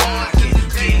 Boys in the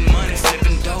day.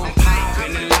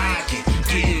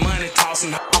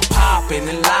 tossing. I'm popping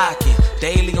and locking,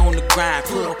 daily on the grind.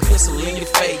 Put a pistol in your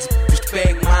face,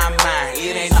 respect my mind.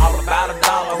 It ain't all about a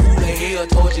dollar. Who the hell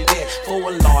told you that? For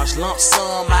a large lump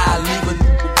sum, I'll leave a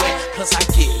nigga wet. Plus I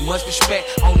get much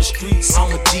respect on the streets.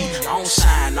 I'm a G, I don't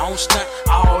shine, I don't stunt.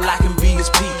 All I can be is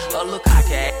P. Look, I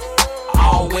can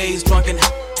always drunken.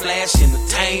 Flash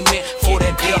entertainment for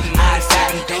that death night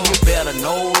fight, and you better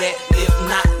know that. If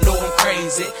not, know I'm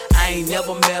crazy. I ain't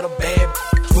never met a bad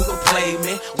who can play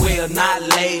me. Well, not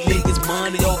lately. It's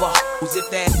money over hoes. If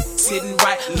that sitting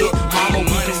right, look, mama,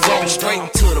 we can roll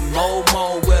straight to the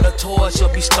Momo where the toys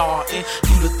will be starting.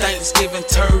 You the Thanksgiving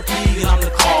turkey, and I'm the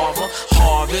carver.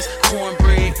 Harvest,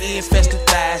 cornbread, infested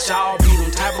thighs. Y'all be them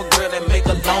type of girl that make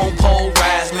a long pole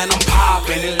rise. Man, I'm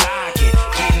popping and locking,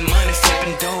 getting money,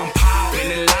 flipping dough. I'm popping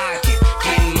and locking,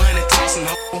 getting money, tossing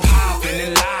hoes. I'm popping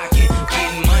and locking,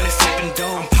 getting money, flipping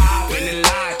dough. I'm popping and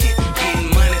locking,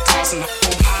 getting money, tossing hoes.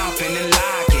 I'm popping and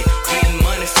locking, getting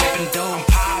money, flipping dough. I'm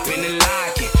popping and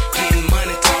locking, getting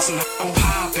money, tossing hoes. I'm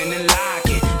popping and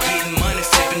locking, getting money,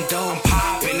 flipping dough. I'm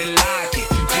popping and locking,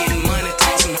 getting money,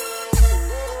 tossing hoes.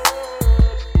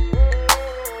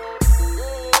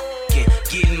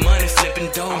 Getting money, flipping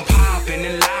dough. I'm popping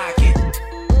and locking.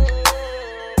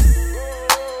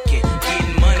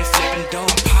 Getting money, flipping dough.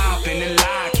 I'm popping and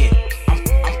locking.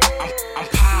 I'm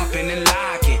popping and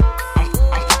locking.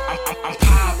 I'm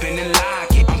popping and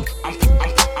locking.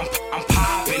 I'm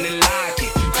popping and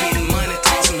locking. Getting money,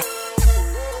 tossing.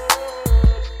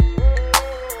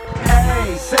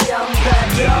 Hey, say I'm back,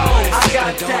 yo. I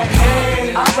got that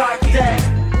hand, I rock that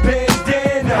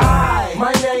bandana. Hi,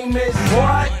 my name is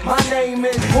what? My name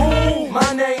is who?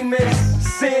 My name is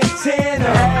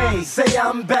Santana. Hey, say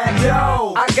I'm back,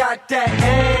 yo. I got that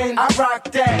hand, I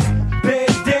rock that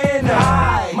bandana.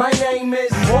 Hi, my name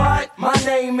is what? My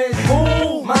name is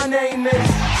who? My name is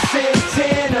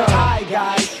Santana. Hi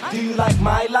guys, do you like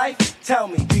my life? Tell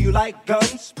me, do you like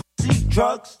guns, pussy,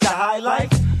 drugs, the high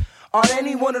life? Are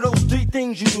any one of those three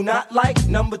things you do not like?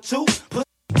 Number two, pussy.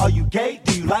 Are you gay?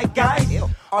 Do you like guys?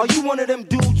 Are you one of them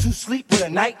dudes who sleep with a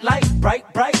nightlight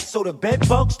bright, bright, so the bed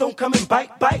bugs don't come and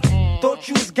bite? Thought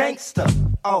you was gangster.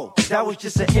 Oh, that was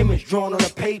just an image drawn on a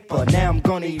paper. Now I'm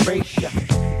gonna erase ya.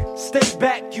 Stay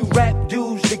back, you rap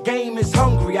dudes. The game is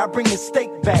hungry. I bring the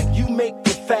steak back. You make the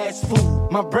fast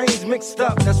food. My brain's mixed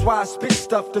up. That's why I spit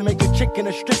stuff to make a chick in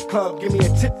a strip club. Give me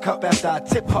a tip cup after I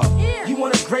tip her. You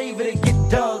want a grave to get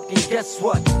dug, and guess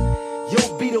what?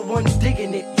 You'll be the one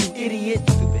digging it, you idiot.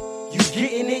 You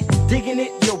getting it, digging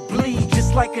it, you'll bleed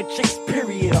just like a chick's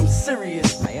period. I'm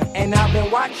serious. And I've been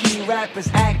watching you rappers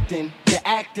acting. You're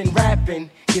acting,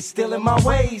 rapping. You're still in my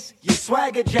ways. You're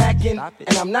swagger jacking.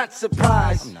 And I'm not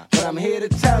surprised. But I'm here to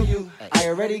tell you, I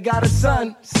already got a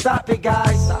son. Stop it,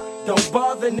 guys. Don't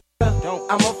bother, nigga.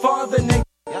 I'm a father, nigga.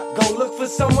 Go look for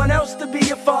someone else to be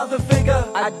your father figure.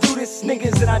 I do this,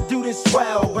 niggas, and I do this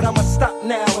well. But I'ma stop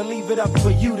now and leave it up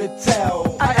for you to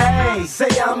tell. Hey, say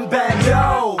I'm back,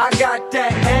 yo. I got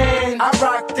that hand, I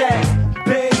rock that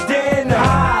bandana.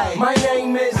 Hi, my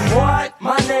name is what?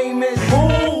 My name is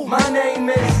who? My name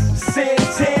is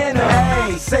Santana.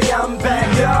 Hey, say I'm back,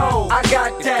 yo. I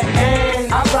got that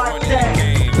hand, I rock that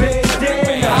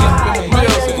bandana. Hi, my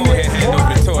name is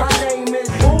what? My name is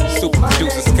who? Super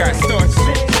producer Scott Storch.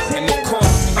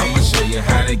 I'ma show you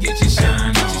how to get your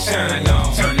shine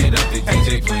on. Turn it up, the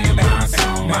DJ playing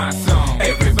my song.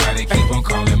 Everybody keep on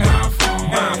calling my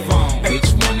phone.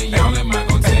 Which one of y'all am I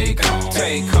gonna take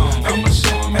home? I'ma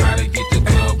show 'em how to get the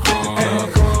club crawl.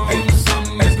 Give 'em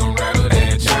something that's gonna rattle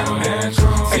that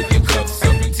drum. Take your cups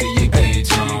up until you get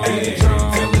drunk.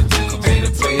 Tell the DJ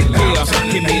to play it loud.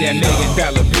 Give me that $1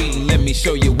 million beat. Let me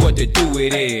show you what to do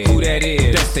with it. Who that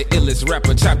is? That's the illest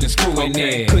rapper chopped and screwing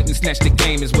it. Couldn't snatch the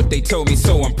game is what they told me,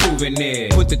 so I'm proving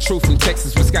it. Put the truth from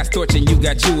Texas with Scott Storch and you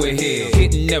got you ahead.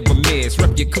 Hit and never miss,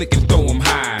 rep your click and throw them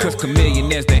high. Cause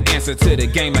chameleon is the answer to the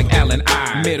game like Allen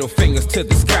I. Middle fingers to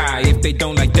the sky if they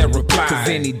don't like that reply. Cause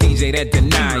any DJ that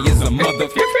deny is a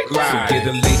motherfucking lie. So give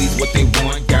the ladies what they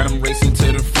want, got them racing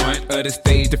to the front of the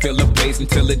stage to fill the place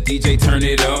until the DJ turn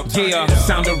it up. Yeah,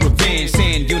 sound of revenge,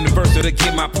 saying universal to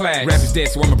get my plaque. Rap is dead,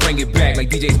 so I'ma bring it back like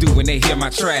DJs do when they hear my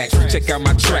tracks. Check out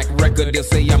my track record, they'll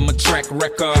say I'm a track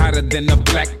record. Hotter than a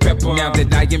black pepper. Now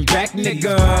that I am back,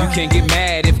 nigga, you can't get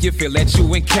mad if you feel that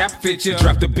you ain't cap fit ya.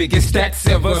 Drop the biggest stats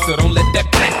ever, so don't let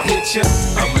that black hit ya.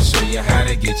 I'ma show you how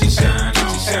to get your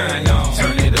shine on.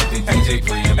 Turn it up, the DJ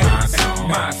playing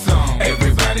my song.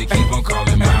 Everybody keep on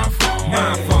calling my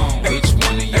phone. Which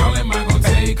one of y'all am I gonna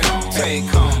take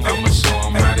home? I'ma show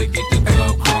 'em how to get the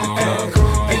club crawl.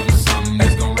 Give 'em something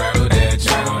that's gonna rattle that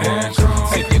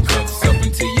drum. Take your cups up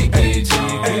until you get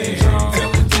drunk.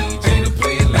 Tell the DJ to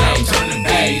play it loud, turn the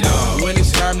beat up. When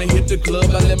the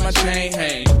club, I let my chain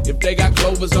hang. If they got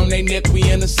clovers on their neck, we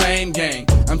in the same gang.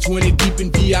 I'm 20 deep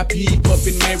in VIP,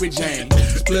 puffin' Mary Jane.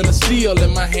 Splinter steel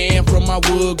in my hand from my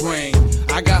wood grain.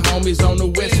 I got homies on the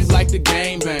west who like the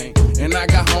gang bang. And I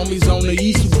got homies on the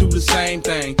east who do the same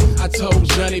thing. I told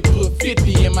Johnny put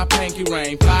 50 in my pinky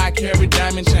ring. 5-carat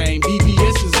diamond chain,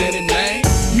 BBS is in it, man.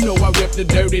 You know I rep the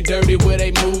dirty where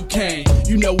they move cane.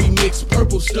 You know we mix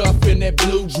purple stuff in that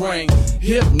blue drain.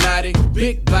 Hypnotic,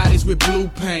 big bodies with blue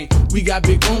paint. We got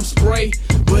big room spray,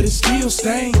 but it still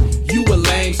stain. You a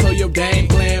lame, so your dame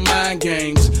playing mind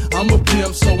games. I'm a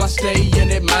pimp, so I stay in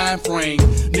that mind frame.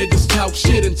 Niggas talk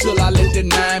shit until I let the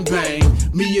 9 bang.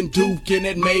 Me and Duke in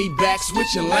that Maybach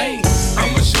switching lanes.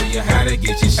 I'ma show you how to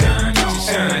get your shine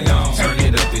on. Turn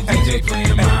it up, the DJ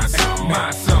playing my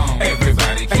song.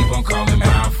 Everybody keep on calling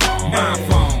my phone.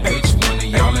 Which one of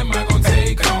y'all am I gonna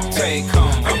take home?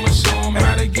 I'ma show 'em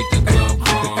how to get the club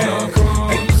chrome.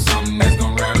 Give me something that's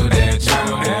gonna rattle that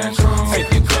drum.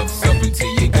 Take your cups up until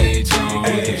you get drunk.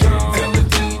 Tell the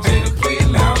DJ to play it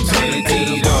loud, turn it to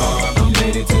the bar. I'm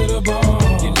headed to the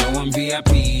bar. You know I'm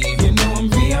VIP.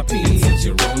 Since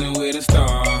you're rolling with a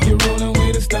star, you're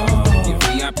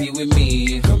VIP with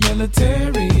me. Come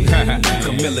military.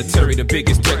 Come military, the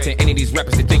biggest threat to any of these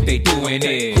rappers that think they doing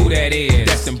it. Who that is?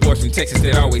 That's them boys from Texas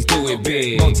that always do it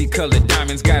big. Multicolored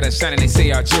diamonds got us shining, they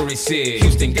say our jury said.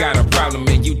 Houston got a problem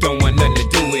and you don't want nothing to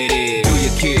do with it. Do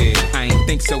your kid? I ain't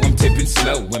think so, I'm tipping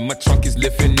slow. When my trunk is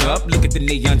lifting up, look at the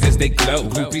neons as they glow.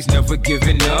 Groupies never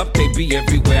giving up, they be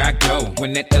everywhere I go.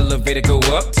 When that elevator go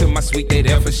up to my suite, they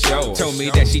there for show. Told me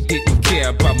that she didn't care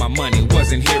about my money,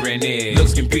 wasn't hearing it.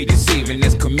 Looks can be deceiving,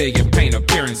 as chameleon paint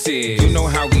appearances. You know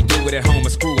how we do it at home, a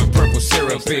screw and purple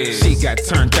syrup is. She got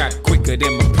turned out quicker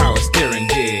than my power steering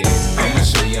did. I'ma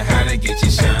show you how to get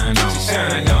your shine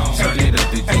on. Turn it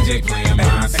up, the DJ playing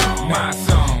my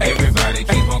song. Everybody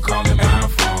keep on calling my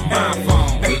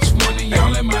phone. Which one of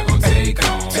y'all am I gonna take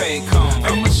home?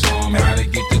 I'ma show 'em how to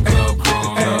get the club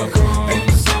chrome. Give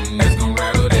me something that's gonna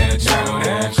rattle that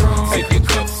drum. Take your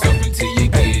cups up until you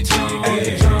get drunk.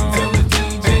 Tell the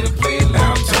DJ to play it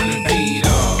loud, turn the beat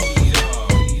up.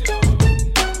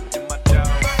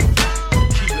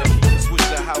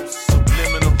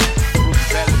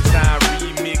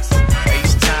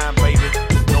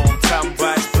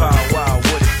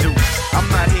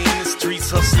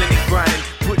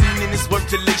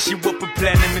 To lace you up with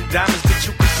platinum and diamonds, but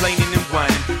you complaining and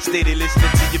whining. Steady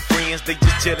listening to your friends, they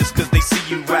just jealous cause they see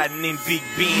you riding in big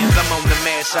Benz. I'm on the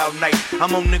mash all night,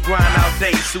 I'm on the grind all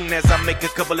day. Soon as I make a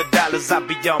couple of dollars, I'll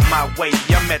be on my way.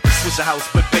 I'm at the Swisher House,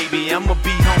 but baby, I'ma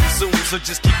be home soon. So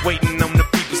just keep waiting on the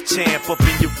people's champ up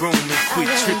in your room and quit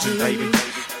tripping, baby.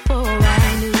 Before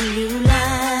I knew you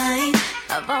lied,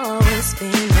 I've always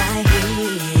been right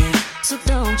here. So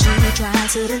don't you try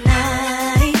to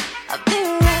deny, I've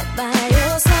been right by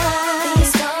your side. You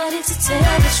started to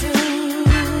tell the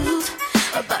truth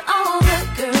about all the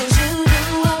girls you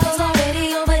knew. I was already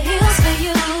over heels for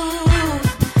you.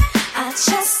 I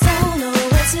just don't know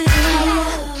what to do.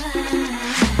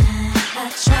 I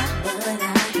try, but I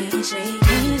can't shake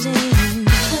you.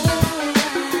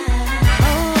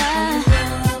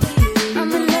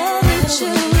 I'm in love with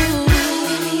you.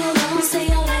 Leave me alone, stay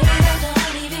all later,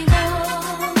 don't even go.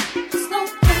 There's no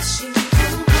place you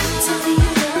can go. Tell me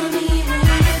you love me when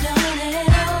you don't at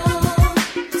all.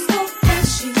 There's no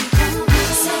place you can go.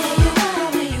 Say you are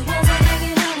when you wasn't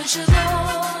hanging out with your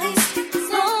boys. As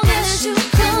long as you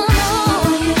come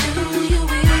on, you do, you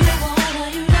will, you want, or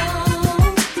you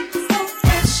don't. There's no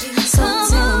place you can go. So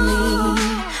tell me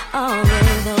all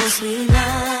of those sweet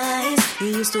lies you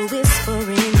used to whisper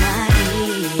in my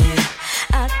ear.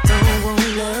 I don't want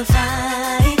love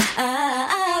fight,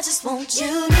 I just want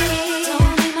you near.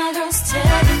 Don't need my girls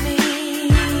telling me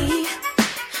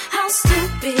how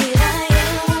stupid I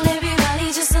am. Want everybody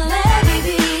just to let me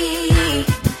be.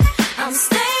 I'm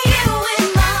staying with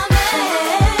my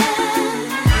man.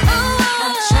 I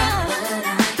try, but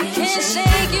I can't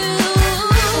shake you.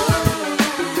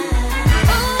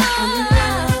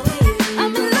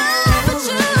 I'm in love with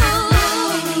you.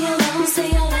 Leave me alone,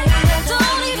 stay all later,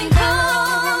 don't even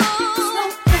call. There's no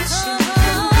place you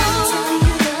can go. Tell me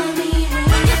you love me when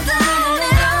you don't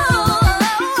at all.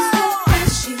 There's no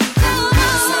place you can go.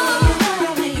 Say you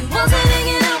were when you wasn't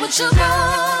hanging out with your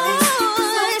boys.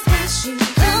 There's no place you can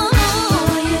go.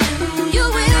 You do, you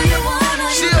will, you want,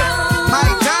 or you don't. My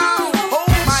down, hold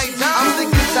my down. I'm sick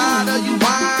and tired of you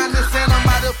whining, saying I'm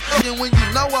out of fucking when you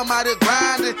know I'm out of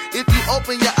grinding. If you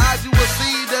open your eyes, you will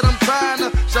see that I'm trying to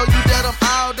show you that I'm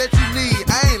all that you need.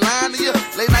 I ain't lying to you.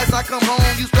 Late nights I come home,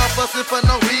 you start fussing for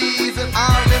no reason.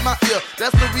 All in my ear,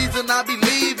 that's the reason I be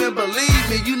leaving. Believe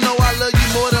me, you know I love you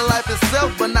more than life. life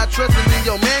itself, but not trusting in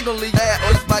your man gon' leave that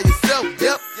or by yourself,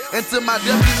 yep. And to my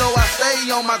death, you know I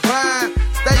stay on my grind.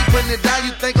 Stay putting it down,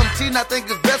 you think I'm cheating, I think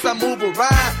it's best I move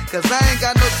around. Cause I ain't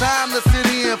got no time to sit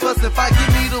here and fuss. If I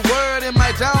give me the word and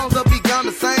my Jones will be gone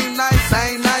the same night.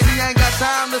 Same night, he ain't got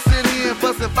time to sit here and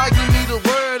fuss. If I give me the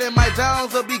word and my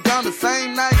Jones will be gone the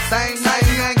same night. Same night,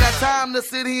 he ain't got time to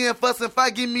sit here and fuss. If I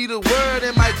give me the word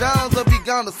and my Jones will be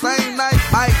gone the same night.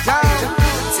 Mike Jones.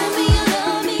 Tell me you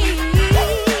love me.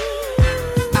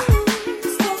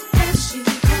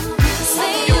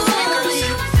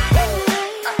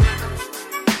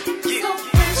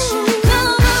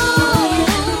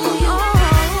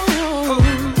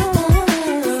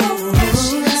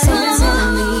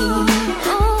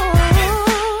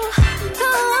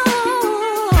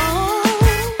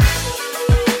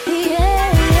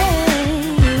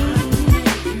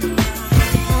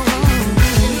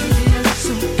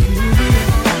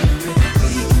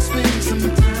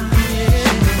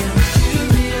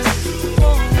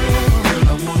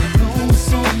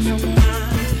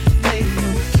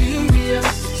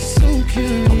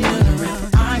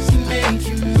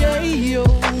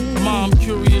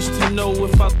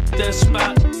 That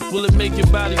spot, will it make your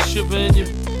body shiver and you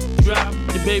drop?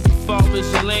 Your baby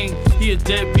father's a lame, he a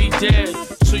deadbeat dad.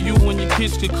 So you and your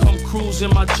kids could come cruise in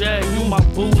my Jag. You my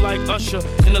boo like Usher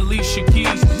and Alicia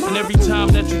Keys. And every time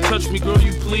that you touch me, girl,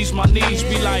 you please my knees.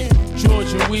 Be like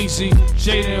George and Weezy,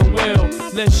 Jada and Will.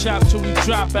 Let's shop till we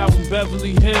drop out in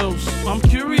Beverly Hills. I'm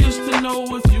curious to know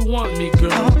if you want me,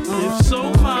 girl. If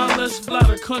so, fine, let's fly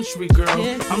the country, girl.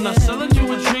 I'm not selling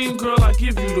you a dream, girl, I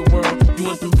give you the world. You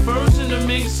want them furs and the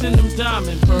mace and them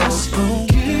diamond pearls. I'm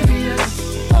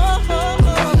curious. I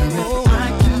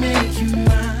can make you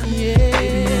mine.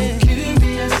 Yeah. I'm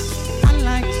curious. I'd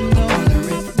like to know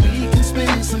if we can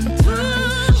spend some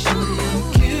time. Shorty, I'm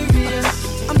curious.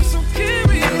 I'm so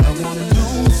curious. Girl, I wanna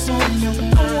know what's on your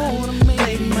mind. I wanna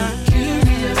make you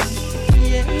curious.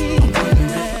 Yeah.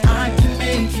 I can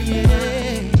make you.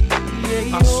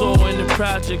 Yeah. I saw in the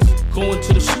projects, going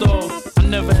to the store. I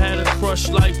never had a crush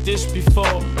like this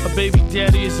before. A baby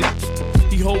daddy is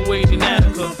he hold weight in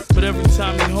Attica, but every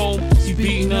time he home, he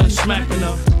beating her and smacking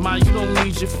her. Ma, you don't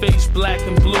need your face black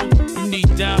and blue. You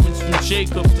need diamonds from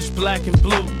Jacob that's black and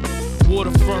blue.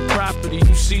 Waterfront property,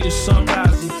 you see the sun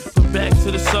rising. But back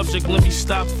to the subject, let me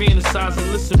stop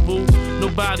fantasizing. Listen, boo,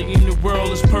 nobody in the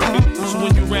world is perfect. So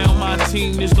when you round my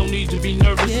team, there's no need to be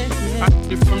nervous. I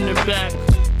get it from the back,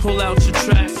 pull out your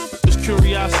tracks. This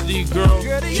curiosity, girl,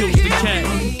 kills the cat.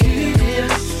 I'm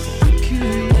curious. I'm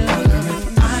curious.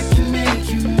 I can make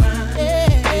you mine.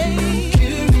 I'm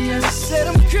curious. Said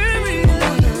I'm curious.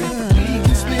 We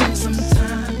can spend some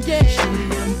time. Yeah. Shorty,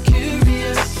 I'm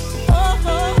curious. Girl, I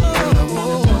wanna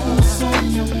know what's on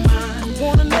your mind.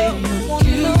 Wanna know. I'm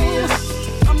curious.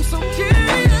 I'm so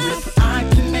curious. I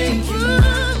can make you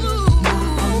mine.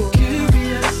 I'm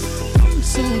curious. I'm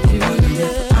so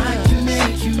curious. I can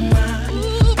make you mine.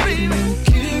 Ooh, baby. I'm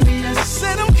curious.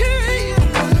 Said I'm curious.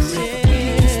 We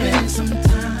can spend some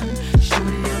time.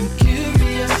 Shorty, I'm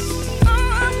curious. I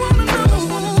wanna know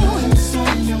what's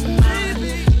on your mind.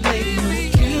 Baby, I'm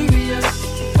curious.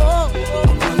 I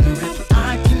wonder if I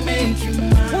can make you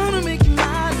mine. Wanna make you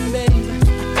mine, baby.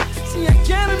 See, I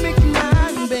gotta make you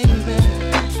mine, baby.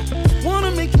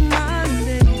 Wanna make you mine,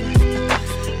 baby.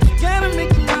 Gotta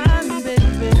make you mine,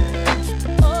 baby.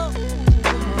 Oh,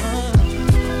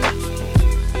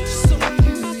 so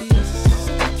curious,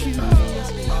 so curious.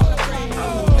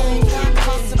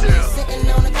 Possibly sitting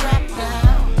on a drop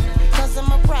down, 'cause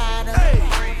I'm a rider.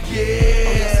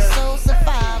 Yeah. Soul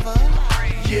survivor.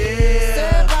 Yeah. So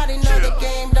everybody know the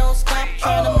game don't stop.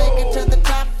 Trying to make it to the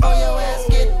top or your ass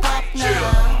get popped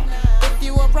now. If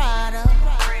you a rider,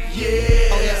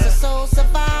 Yeah. oh yes, a soul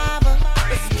survivor.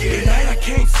 Tonight I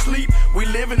can't sleep, we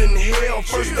living in hell.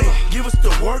 First they give us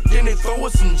the work, then they throw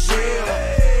us in jail.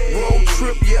 Road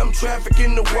trip, yeah, I'm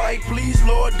trafficking the white. Please,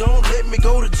 Lord, don't let me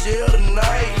go to jail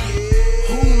tonight.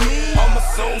 Who me? I'm a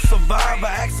soul survivor.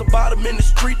 Ask about him in the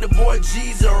street, the boy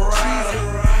G's a rider.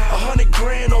 100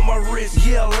 grand on my wrist,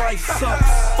 yeah, life sucks.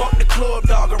 Fuck the club,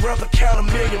 dog, I'd rather count $1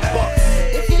 million.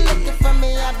 If you're looking for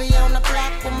me, I'll be on the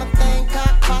block with my thing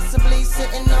cocked, possibly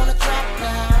sitting on a track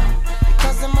now.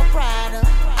 Because I'm a rider.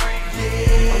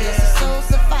 Oh yes, a soul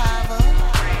survivor.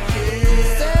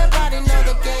 So everybody know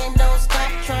the game don't stop.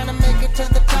 Trying to make it to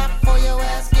the top or your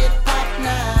ass get popped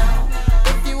now.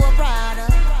 If you a rider,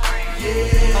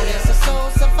 oh yes, a soul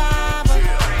survivor.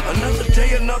 Another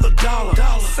day, another dollar.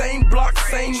 Same block,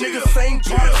 same nigga, same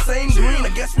part, same green. I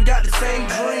guess we got the same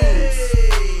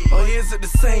dreams. Or is it the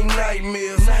same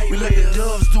nightmares? We let the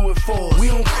doves do it for us. We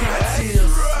don't cry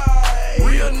tears. We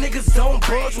Real niggas don't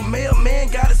budge. When mailman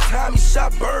got his time, he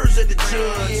shot birds at the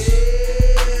judge.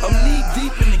 I'm knee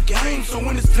deep in the game, so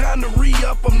when it's time to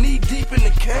re-up, I'm knee deep in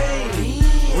the cane.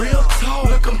 Real talk,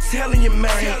 look, I'm telling you,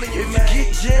 man. If you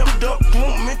get jammed up,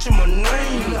 won't mention my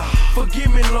name.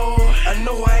 Forgive me, Lord, I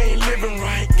know I ain't living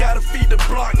right. Gotta feed the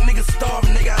block, niggas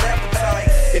starving, they got appetite.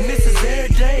 And this is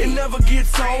every day, it never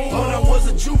gets old. When I was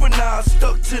a juvenile,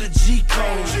 stuck to the G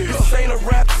code. This ain't a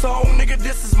rap song, nigga,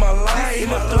 this is my life.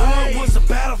 And if the hood was a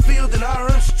battlefield, then I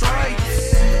earned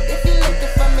stripes. If you're looking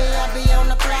for me, I'll be on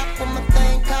the block with my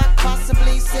thing cocked,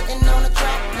 possibly sitting on a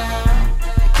track now.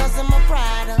 Because I'm a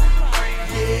rider.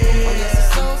 Oh yes, a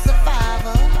soul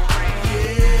survivor.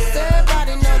 So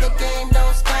everybody know the game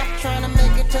don't stop. Trying to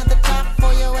make it to the top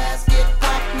for your ass get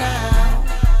popped now.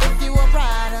 If you a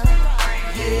rider.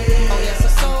 Oh yes, a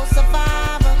soul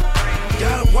survivor.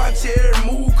 Gotta watch every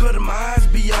move, cause them eyes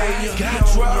be on you. Gotta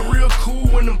drive real cool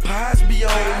when them pies be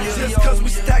on you. Just cause we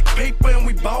stack paper and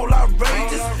we ball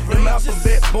outrageous. Them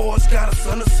alphabet boys got us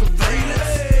under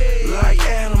surveillance. Like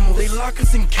animals, they lock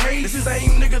us in cages. The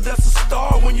same nigga that's a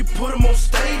star when you put him on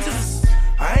stages.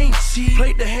 I ain't cheat,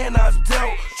 played the hand I was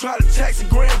dealt. Tried to tax a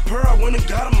grand per, I went and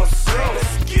got him myself.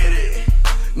 Let's get it.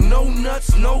 No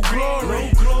nuts, no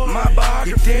glory. My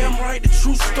biography, damn right, the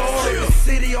true story. The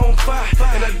city on fire,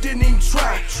 and I didn't even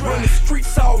try. Run the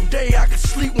streets all day, I could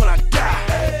sleep when I die.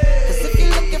 Cause if you're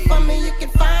looking for me, you can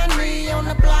find me on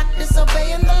the block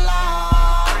disobeying the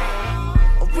law.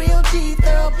 A real G,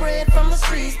 thoroughbred from the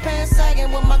streets, pants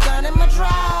sagging with my gun in my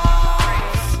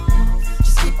drawers.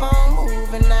 Just keep on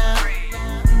moving now.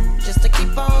 Just to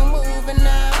keep on moving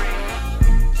now.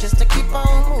 Just to keep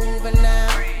on moving now.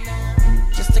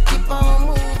 Just to keep on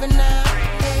moving now.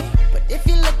 Hey. But if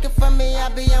you're looking for me,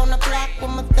 I'll be on the block with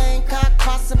my thing cocked,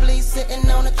 possibly sitting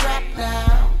on a trap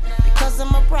now. Because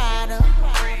I'm a rider. Oh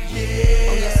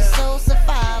yes, a soul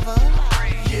survivor.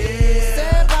 So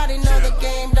everybody know the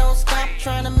game don't stop.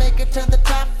 Trying to make it to the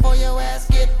top for your ass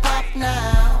get popped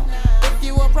now. If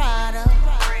you a rider.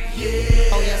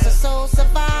 Oh yes, a soul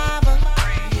survivor.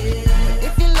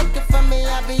 If you're looking for me,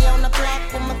 I'll be on the block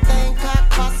with my thing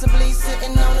cocked, possibly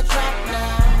sitting on a trap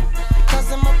now.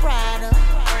 Because I'm a rider.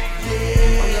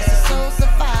 Oh yes, a soul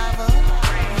survivor.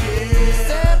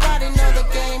 So everybody know the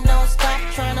game don't stop.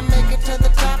 Trying to make it to the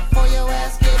top for your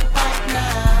ass get popped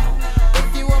now.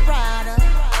 If you a rider.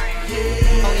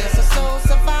 Oh yes, a soul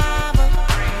survivor.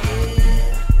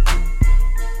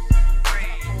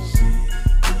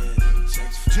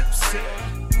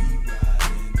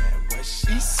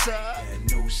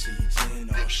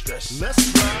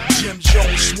 Let's ride. Jim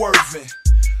Jones swerving.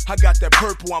 I got that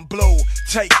purple, I'm blow.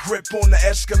 Tight grip on the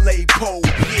Escalade pole.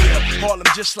 Yeah, Harlem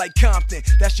just like Compton.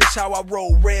 That's just how I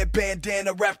roll. Red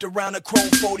bandana wrapped around a chrome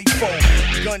 44.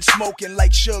 Gun smoking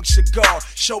like Suge cigar.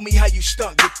 Show me how you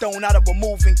stunt. Get thrown out of a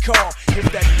moving car.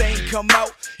 If that thing come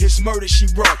out, it's murder she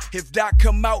wrote. If that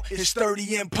come out, it's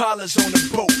 30 Impalas on the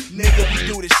boat. Nigga, we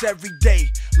do this every day.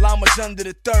 Llamas under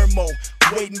the thermo.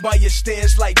 Waiting by your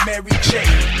stairs like Mary J.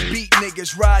 Beat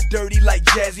niggas, ride dirty like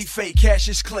Jazzy Faye.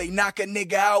 Cassius Clay, knock a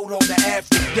nigga out on the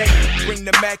after day. Bring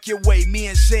the Mac your way, me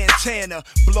and Santana.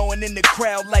 Blowing in the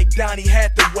crowd like Donnie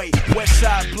Hathaway.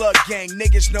 Westside Blood Gang,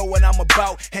 niggas know what I'm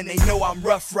about. And they know I'm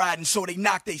rough riding, so they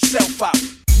knock they self out.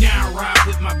 Now I ride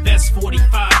with my best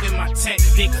 45 in my tech,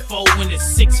 big 4 in a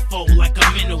 6-4 like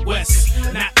I'm in the West.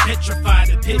 Not petrified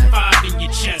to pit 5 in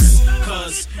your chest,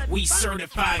 cause we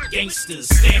certified gangsters.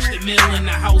 Stash the mill in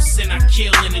the house and I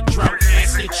kill in the drought.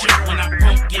 Ask the chick when I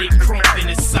pump, get it crump in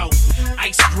the south.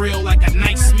 Ice grill like a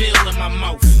nice meal in my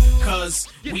mouth, cause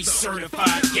we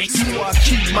certified gangsters. You know I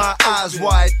keep my eyes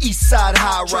wide, east side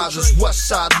high risers, west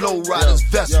side low riders,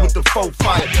 vest with the faux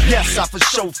fire. Yes, I for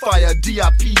show fire,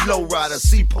 DIP low rider,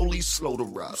 see police slow to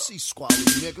ride. See squally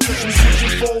niggas. We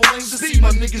switching 4 lanes to see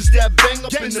my niggas that bang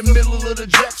up in the middle of the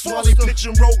jacks while they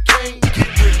pitching rocaine. Get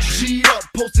rich, G'd up,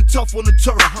 posted tough on the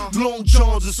turf. Long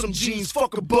johns and some jeans,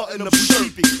 fuck a button up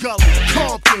shirt. Gully,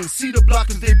 Compton, see the block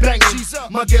as they banging.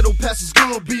 My ghetto passes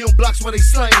good, be on blocks while they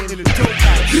slanging. In the dope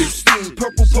house, Houston,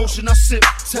 purple potion I sip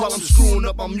while I'm screwing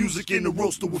up my music in the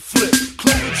roaster with flip.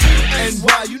 Clover G,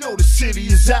 NY, you know the city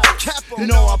is out.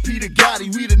 And R.I.P. to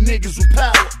Gotti, we the niggas with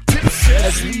power.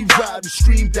 As we ride and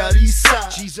screamed out east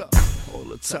side. G's up all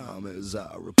the time as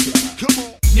I reply. Come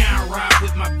on. Now I ride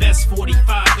with my best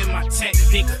 45 in my tech,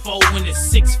 big 4 in a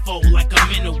 6-4 like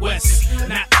I'm in the West.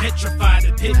 Not petrified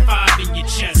to pit 5 in your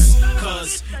chest,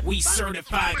 cause we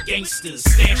certified gangsters.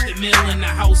 Stash the mill in the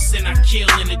house and I kill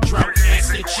in the drought.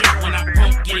 Ask the chick when I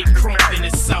pump, get it crump in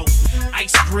the south.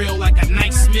 Ice grill like a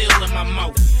nice meal in my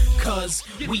mouth, cause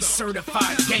we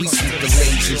certified We gangsters. see the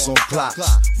lasers on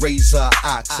blocks, razor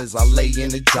ox as I lay in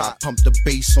the drop. Pump the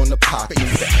bass on the pocket,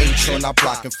 the H on our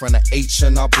block in front of H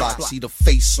on our block. See the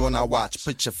face on our watch,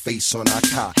 put your face on our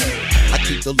cock. I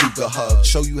keep the Luger hug,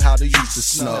 show you how to use the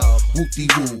snub.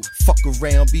 Whoop-de-woo, fuck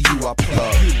around, be you I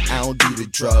plug. I don't do the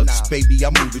drugs, baby I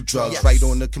move the drugs right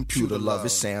on the computer, love. It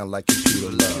sound like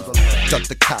computer love. Duck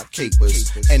the cop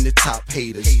capers and the top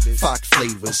haters. Fox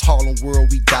flavors, Harlem World,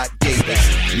 we got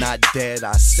gators. Not dead,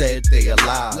 I said they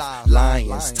alive.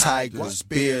 Lions, tigers,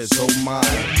 bears, oh my.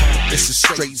 It's a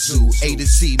straight zoo, A to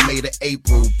Z made of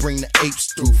April. Bring the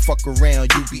apes through, fuck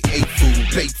around, you be 8 food,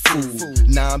 baked food.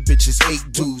 9 bitches,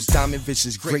 8 dudes, diamond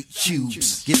visions, great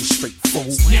cubes. Get it straight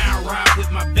forward. Now I ride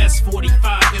with my best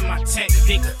 45 in my tech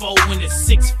big foe in a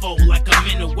 6-4 like I'm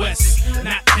in the West.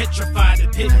 Not petrified to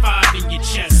pit 5 in your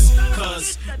chest,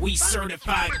 cause we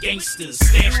certified gangsters.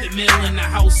 Stash the mill in the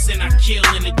house and I kill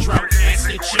in the drought. That's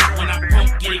the chick when I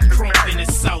pump, get it crump in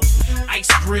the south. Ice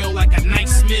grill like a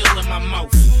nice meal in my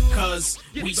mouth, cause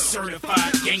we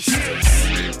certified gangsters.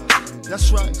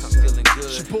 That's right. I'm feeling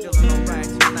good. Feeling alright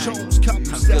tonight.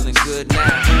 I'm feeling good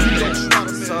now.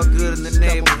 It's all good in the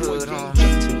neighborhood, huh?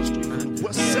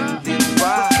 What's up? I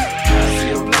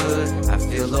feel good. I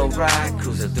feel alright.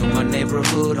 Cruising through my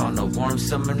neighborhood on a warm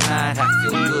summer night. I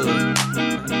feel good.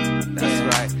 That's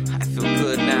right. I feel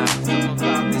good now.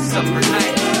 It's summer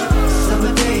night.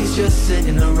 Summer days just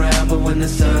sitting around, but when the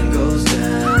sun goes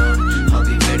down, I'll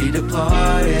be ready to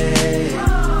party.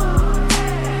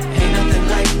 Ain't nothing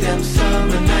like them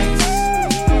summer nights.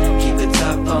 Keep the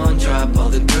top on drop, all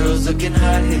the girls looking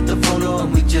hot, hit the photo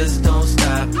and we just don't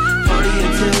stop. Party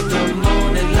until the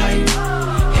morning light.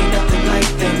 Ain't nothing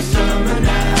like them summer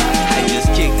nights. I just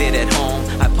kicked it at home.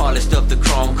 I polished up the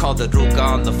chrome, called the Ruka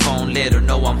on the phone, let her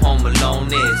know I'm home alone.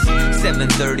 It's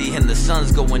 7:30 and the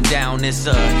sun's going down. It's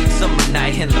a summer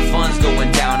night and the fun's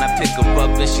going down. I pick her up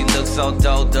and she looks all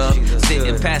dolled up,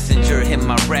 sitting passenger in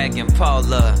my rag and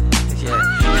Paula. Yeah,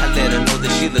 I let her know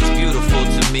that she looks beautiful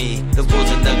to me. The world's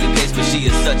an ugly place, but she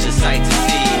is such a sight to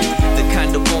see. The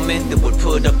kind of woman that would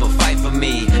put up a fight for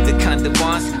me. The kind that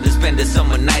wants to spend a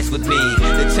summer nights with me.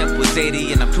 The temp was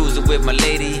 80 and I'm cruising with my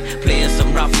lady, playing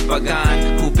some Rafi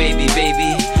Pagan. Who baby,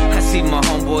 baby? I see my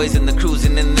homeboys and the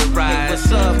cruising in the ride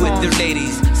with their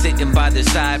ladies sitting by their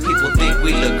side. People think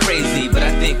we look crazy, but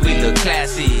I think we look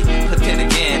classy. But then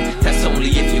again, that's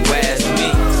only if you ask me.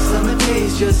 Summer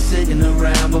days just sitting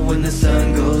around, but when the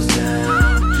sun goes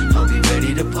down, I'll be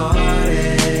ready to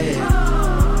party.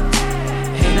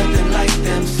 Ain't nothing like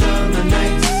them summer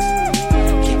nights.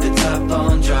 Keep the top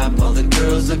on drop, all the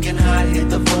girls looking hot, hit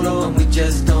the photo and we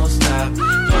just don't stop.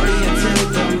 Party until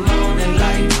the morning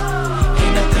light.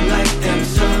 Ain't nothing like them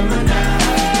summer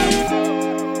nights.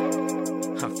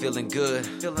 I'm feeling good,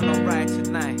 feeling alright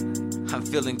tonight. I'm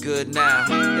feeling good now.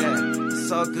 Yeah,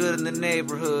 it's all good in the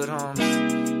neighborhood, homies.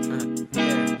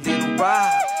 I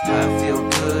feel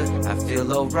good, I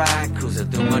feel alright. Cruising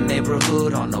through my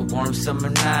neighborhood on a warm summer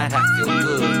night. I feel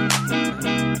good.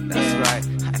 That's right,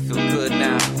 I feel good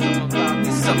now.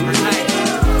 It's summer night.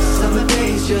 Summer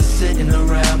days just sitting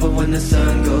around, but when the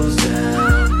sun goes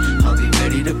down, I'll be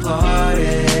ready to party.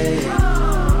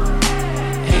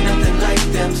 Ain't nothing like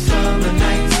them summer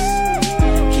nights.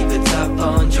 Keep the top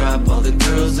on drop, all the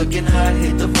girls looking hot,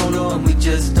 hit the photo and we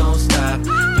just don't stop.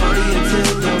 Party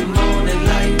until the morning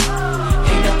light.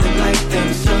 Like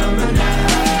them summer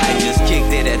nights. I just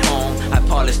kicked it at home. I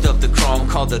polished up the chrome,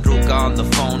 called the Ruka on the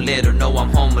phone, let her know I'm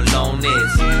home alone.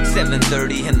 It's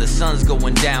 7:30 and the sun's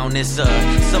going down. It's a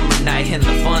summer night and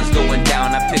the fun's going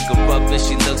down. I pick her up and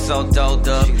she looks all dolled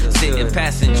up, sitting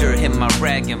passenger in my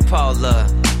rag and Paula.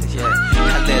 Yeah,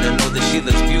 I let her know that she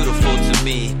looks beautiful to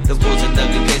me. The world's an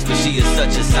ugly place, but she is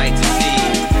such a sight to see.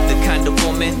 The kind of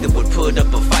woman that would put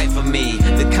up a fight for me.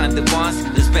 The kind that wants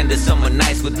to spend a summer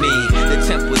nights with me. The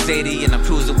temp was 80 and I'm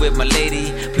cruising with my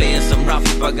lady, playing some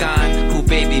Rafi Pagan. Who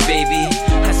baby, baby?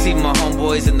 I see my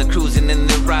homeboys and the cruising in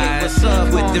the ride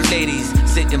with their ladies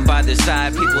sitting by their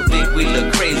side. People think we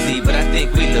look crazy, but I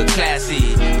think we look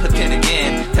classy. But then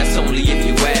again, that's only if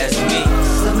you ask me.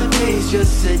 Summer days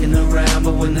just sitting around,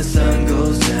 but when the sun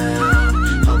goes down,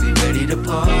 I'll be ready to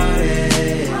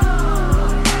party.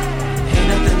 Ain't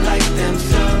nothing like them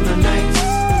summer nights.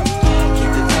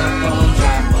 Keep the top on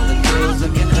drop, all the girls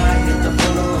looking hot, hit the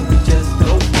photo and we just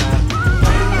don't stop.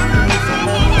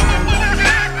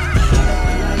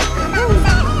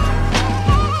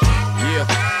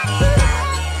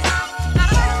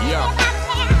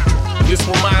 This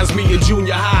reminds me of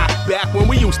junior high, back when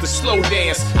we used to slow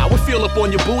dance. I would feel a up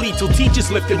on your booty till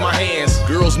teachers lifted my hands.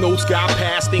 Girls' notes got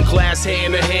passed in class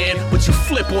hand to hand, but you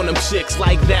flip on them chicks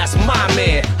like that's my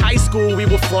man. High school we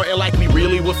were frontin' like we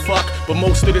really would fuck, but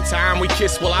most of the time we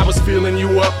kissed while I was feeling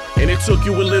you up. And it took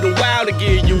you a little while to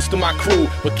get used to my crew,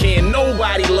 but can't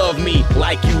nobody love me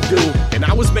like you do. And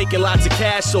I was making lots of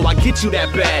cash, so I get you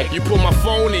that bag. You put my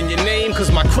phone in your name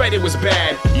cause my credit was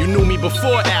bad. You knew me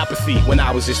before apathy when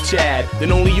I was just Chad,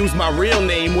 then only used my real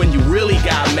name when you really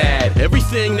got mad.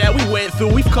 Everything that we went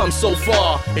through, we've come so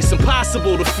far. It's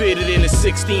impossible to fit it into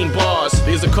 16 bars.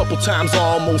 There's a couple times I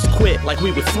almost quit like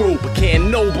we were through, but can't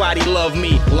nobody love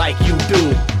me like you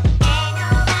do.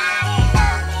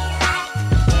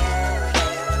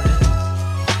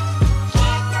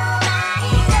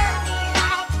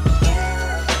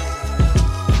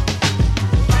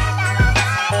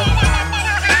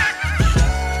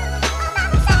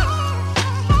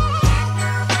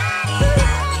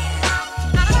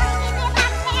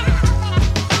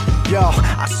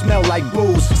 I smell like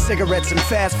booze, cigarettes and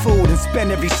fast food, and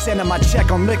spend every cent of my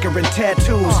check on liquor and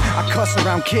tattoos. I cuss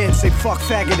around kids, say fuck,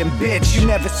 faggot and bitch. You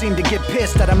never seem to get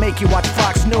pissed that I make you watch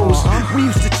Fox News. We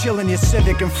used to chill in your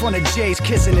Civic in front of Jay's,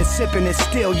 kissing and sipping, and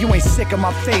still you ain't sick of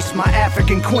my face, my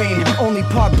African queen. Only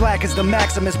part black is the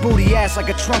Maximus booty ass, like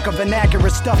a trunk of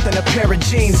Acura stuffed in a pair of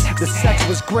jeans. The sex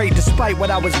was great despite what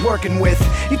I was working with.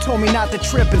 He told me not to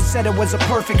trip and said it was a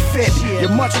perfect fit. You're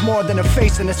much more than a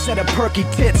face and a set of perky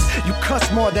tits. You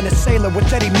cuss more than a sailor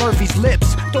with Eddie Murphy's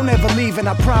lips. Don't ever leave and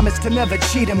I promise to never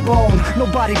cheat and bone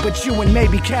nobody but you and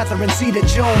maybe Catherine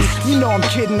Zeta-Jones. You know I'm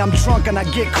kidding, I'm drunk and I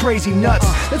get crazy nuts.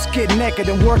 Let's get naked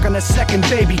and work on a second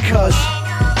baby cuz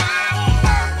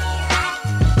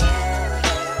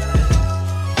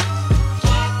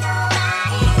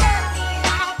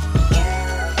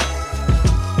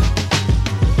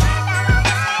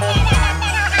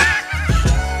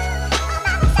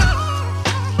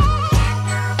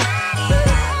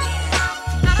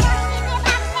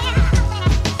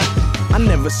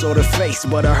never saw the face,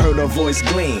 but I heard her voice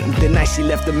gleam. The night she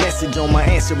left a message on my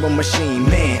answering machine.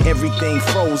 Man, everything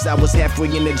froze, I was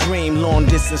halfway in a dream. Long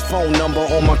distance phone number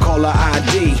on my caller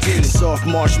ID. Soft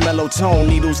marshmallow tone,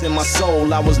 needles in my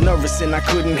soul. I was nervous and I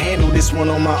couldn't handle this one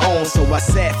on my own. So I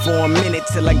sat for a minute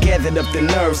till I gathered up the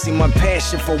nerves. See, my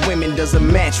passion for women doesn't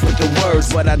match with the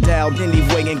words, but I dialed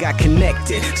anyway and got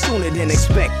connected sooner than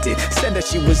expected. Said that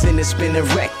she was in the spinning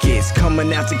records,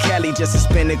 coming out to Cali just to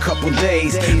spend a couple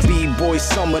days. B-boy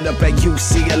summered up at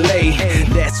UCLA.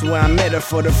 That's where I met her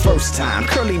for the first time.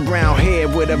 Curly brown hair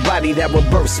with a body that would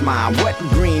burst mine. Wet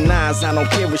green eyes, I don't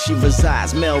care where she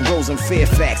resides. Melrose and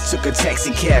Fairfax, took a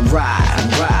taxi cab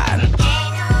ride.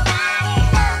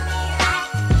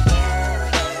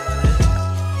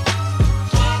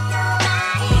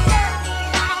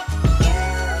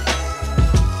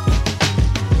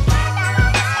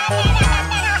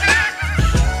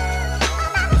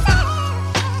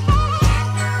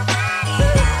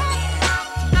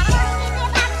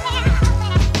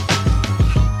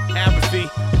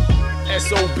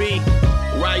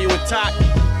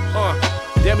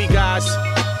 Demigods,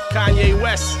 Kanye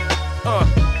West,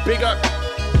 big up,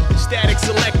 Static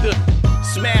Selector,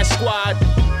 Smash Squad,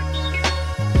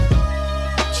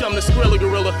 Chum the Skrilla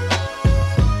Gorilla,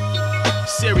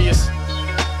 Serious.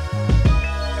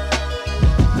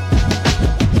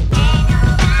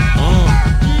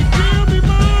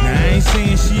 Now I ain't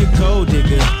saying she a gold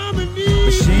digger,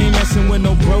 but she ain't messing with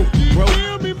no broke.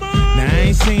 Now I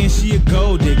ain't saying she a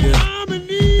gold digger,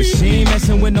 but she ain't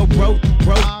messing with no broke.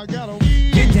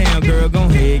 Get down, girl, gon'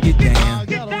 head, get down.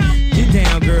 Get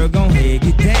down, girl, gon' head,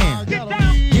 get down.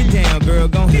 Get down, girl,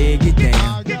 gon' head, get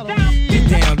down. Get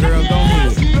down, girl, gon'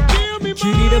 head.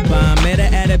 Cutie the bomb, met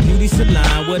her at a beauty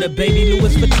salon with a baby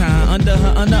Louis Vuitton under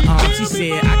her underarm. She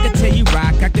said, I could tell you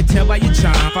rock, I could tell by your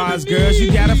charm. Far as girls,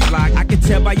 you got a flock, I could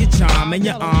tell by your charm and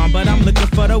your arm, but I'm looking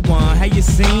for the one. Have you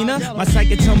seen her? My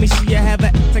psychic told me she have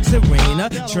a like Serena,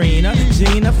 Trina,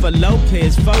 Gina for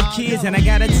Lopez, 4 kids, and I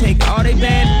gotta take all they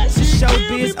bad to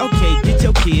showbiz. Okay, get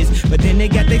your kids, but then they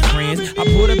got their friends. I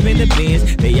pulled up in the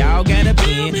Benz, they all got a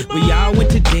pen. We all went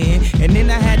to den, and then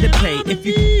I had to pay. If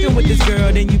you f***ing with this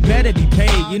girl, then you better be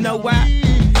paid. You know why?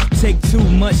 Take too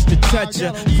much to touch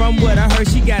her. From what I heard,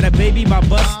 she got a baby by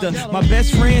Buster. My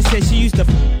best friend said she used to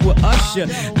f*** with Usher.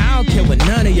 I don't care what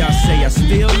none of y'all say, I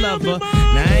still love her.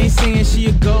 Now I ain't saying she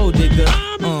a gold digger,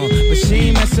 but she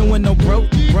ain't messing with no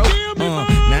broke. Now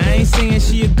I ain't saying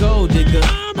she a gold digger,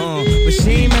 but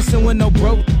she ain't messing with no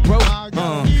broke.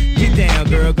 Get down,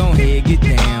 girl, gon' head, get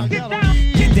down.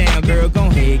 Get down, girl,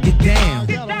 gon' head, get down.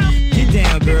 Get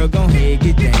down, girl, gon' head,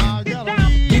 get down.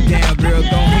 Get down, girl,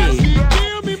 gon' head.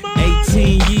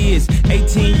 18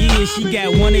 years, she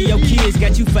got one of your kids years,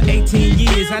 got you for 18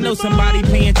 years. I know somebody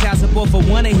paying child support for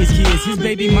one of his kids. His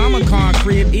baby mama car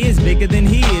crib is bigger than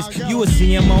his. You will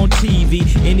see him on TV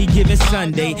any given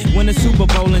Sunday. Win a Super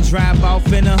Bowl and drive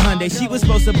off in a Hyundai. She was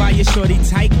supposed to buy your shorty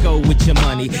Tyco with your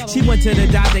money. She went to the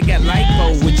doctor, got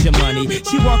lipo with your money.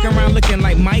 She walk around looking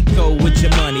like Michael with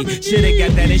your money. Shoulda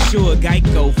got that insured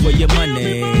Geico for your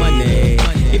money.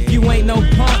 If you ain't no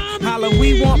punk, holla,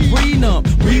 we want prenup.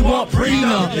 We want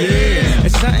prenup, yeah.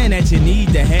 It's something that you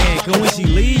need to have. Cause when she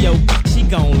leave, yo, she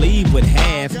gon' leave with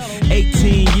half.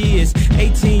 18 years,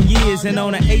 and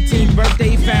on her 18th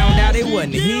birthday, found out it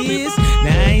wasn't his.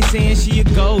 Now I ain't saying she a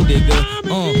gold digger,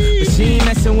 but she ain't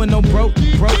messing with no broke.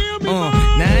 Now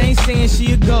I ain't saying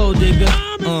she a gold digger,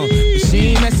 but she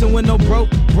ain't messing with no broke.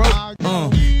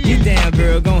 Get down,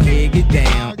 girl, gon' head, get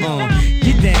down.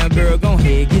 Get down, girl, gon'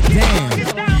 head, get down.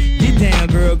 Get down,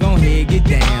 girl, gon' head, get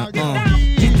down.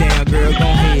 Get down, girl,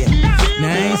 gon' head. Now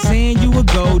I ain't saying you a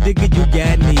gold digger, you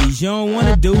got knees. You don't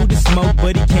wanna do the smoke,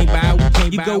 but he can't buy, we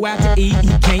can't. You go out to eat, he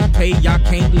can't pay, y'all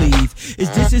can't leave. His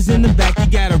dishes in the back, you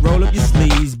gotta roll up your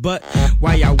sleeves. But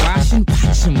while y'all washing,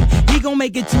 watch him. He gon'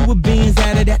 make it to a beans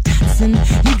out of that toxin.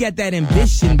 He got that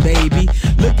ambition, baby.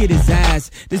 Look at his eyes.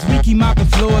 This week he mopping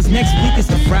floors, next week it's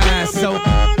the fries. So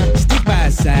stick by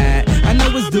his side. I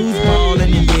know his dudes ballin',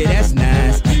 and yeah, that's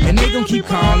nice. And they gon' keep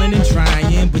calling and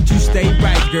trying, but you stay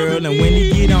right, girl. And when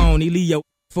he get on, he leave your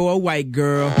for a white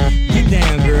girl. Get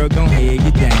down, girl, gon' head,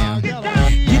 get down.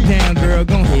 Get down, girl,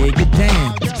 gon' head, get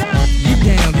down. Get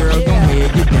down, girl, gon'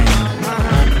 head, get down.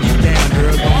 Get down,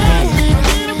 girl, gon' head.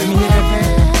 Let me hear that.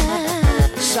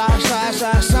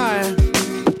 Sorry.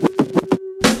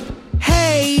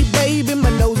 Hey, baby, my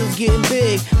nose is getting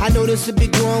big. I know this will be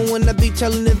growing when I be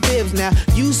telling the fibs. Now,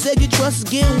 you said your trust is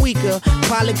getting weaker.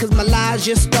 Probably cause my lies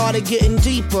just started getting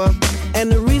deeper. And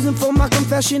the reason for my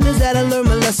confession is that I learned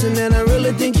my lesson. And I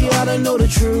really think you ought to know the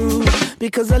truth.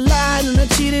 Because I lied and I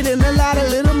cheated and I lied a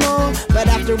little more. But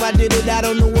after I did it, I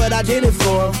don't know what I did it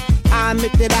for. I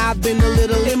admit that I've been a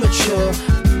little immature.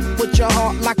 With your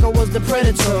heart like I was the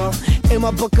predator. In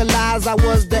my book of lies, I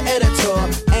was the editor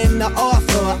and the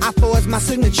author. I forged my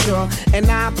signature.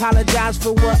 And I apologize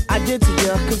for what I did to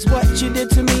you. Cause what you did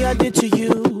to me, I did to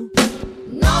you.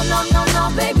 No,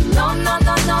 baby, no,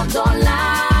 don't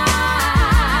lie.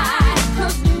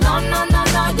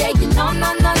 No, yeah, you know, no,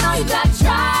 you gotta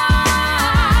try.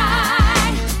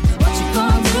 What you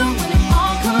gonna do when it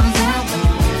all comes out? When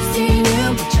you see you,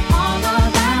 what you all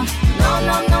about?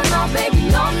 No, baby,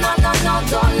 no,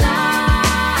 don't lie.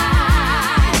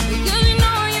 Because you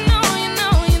know, you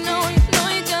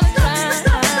gotta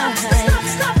try.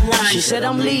 She said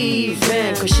I'm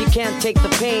leaving, cause she can't take the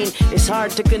pain. It's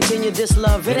hard to continue this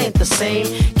love, it ain't the same.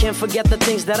 Can't forget the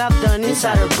things that I've done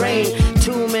inside her brain.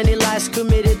 Too many lies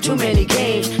committed, too many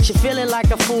games. She feeling like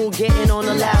a fool getting on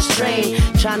the last train.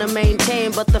 Trying to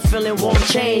maintain, but the feeling won't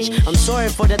change. I'm sorry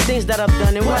for the things that I've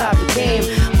done and what I became.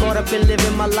 Caught up in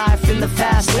living my life in the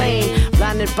fast lane.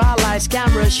 Blinded by lights,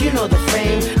 cameras, you know the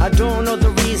fame. I don't know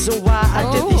the reason why I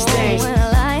did these things.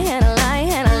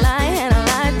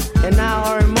 And now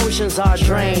our emotions are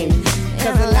drained.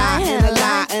 Cause a lie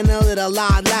and a little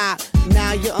lie.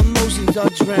 Now your emotions are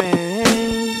drained.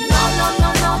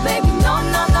 No, baby, no,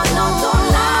 don't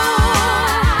lie.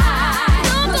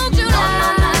 No, don't you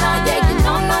lie. No, yeah, you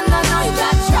know, no, you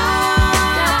gotta try.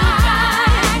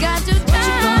 Got to try. What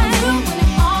you gonna do when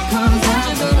it all comes out? What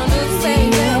you gonna do,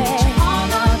 baby? What you all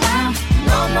about?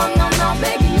 No,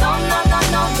 baby, no,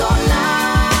 don't lie.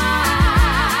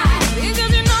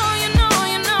 Because you know,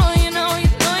 you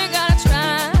gotta try.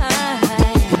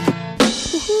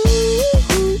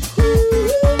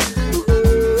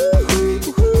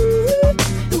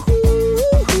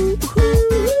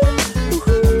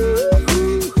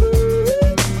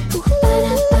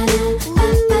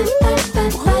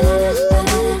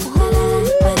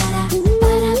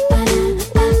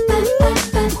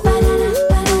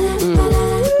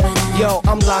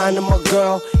 To my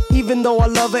girl, even though I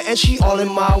love her and she all in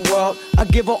my world. I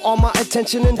give her all my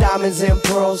attention and diamonds and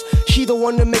pearls. She the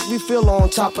one that make me feel on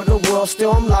top of the world.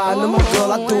 Still I'm lying to my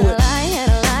girl, I do it.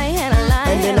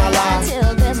 And then I lie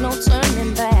till there's no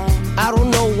turning back. I don't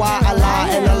know why I lie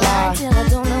and I lie till I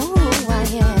don't know who I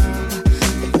am.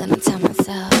 But then I tell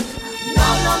myself,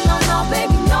 no,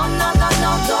 baby, no,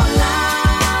 don't lie.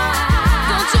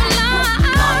 Don't you lie.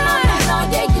 No,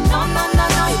 yeah, you know, no,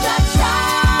 you gotta try.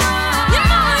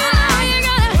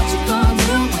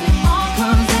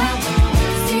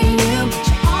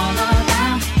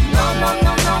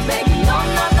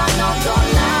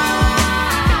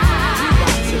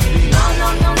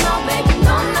 No, baby,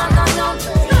 no,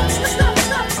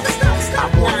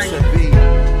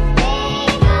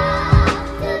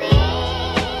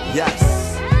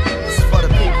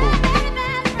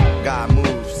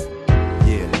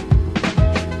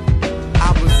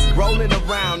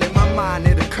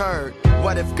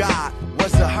 if God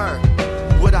was a her?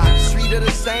 Would I treat her the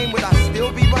same? Would I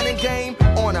still be running game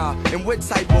on her? In what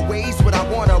type of ways would I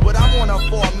want her? Would I want her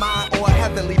for a mind or a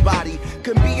heavenly body?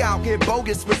 Couldn't be out here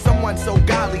bogus with someone so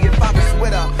godly. If I was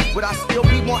with her, would I still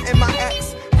be wanting my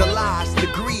ex? The lies, the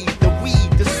greed, the weed,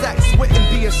 the sex. Wouldn't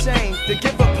be ashamed to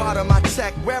give a part of my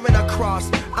check. Wearing a cross,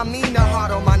 I mean the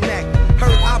heart on my neck.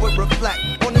 Her I would reflect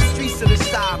on the streets of the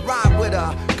side. Ride with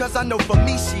her, cause I know for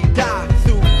me she died.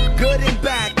 Through good and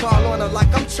bad, call on her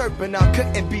like I'm chirping her.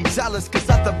 Couldn't be jealous cause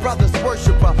other brothers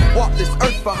worship her. Walk this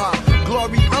earth for her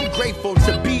glory, I'm grateful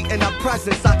to be in her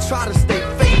presence. I try to stay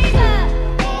faithful.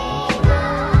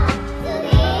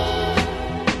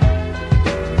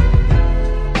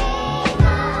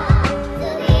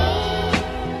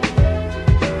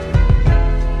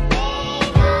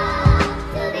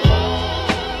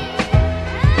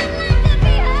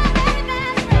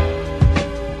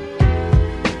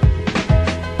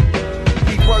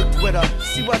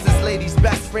 She was his lady's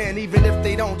best friend, even if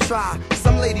they don't try.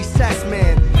 Some ladies test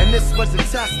man, and this was a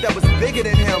test that was bigger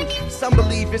than him. Some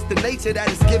believe it's the nature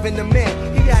that is given to men.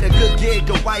 He had a good gig,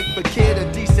 a wife, a kid,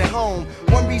 a decent home.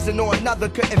 One reason or another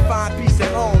couldn't find peace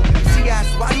at home. She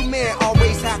asked, why do men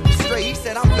always have to stray? He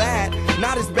said, I'm bad,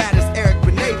 not as bad as Eric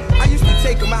Benet. I used to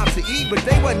take them out to eat, but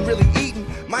they wasn't really eating.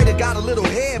 Might have got a little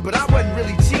head, but I wasn't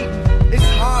really cheating. It's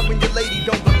hard when your lady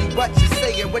don't believe what you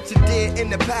say and what you did in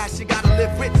the past. You gotta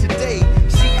live with today.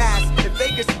 She asked if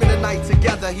they could spend a night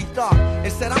together. He thought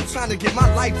and said, I'm trying to get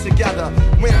my life together.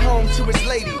 Went home to his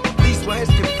lady. These were his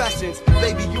confessions.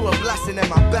 Baby, you a blessing and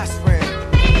my best friend.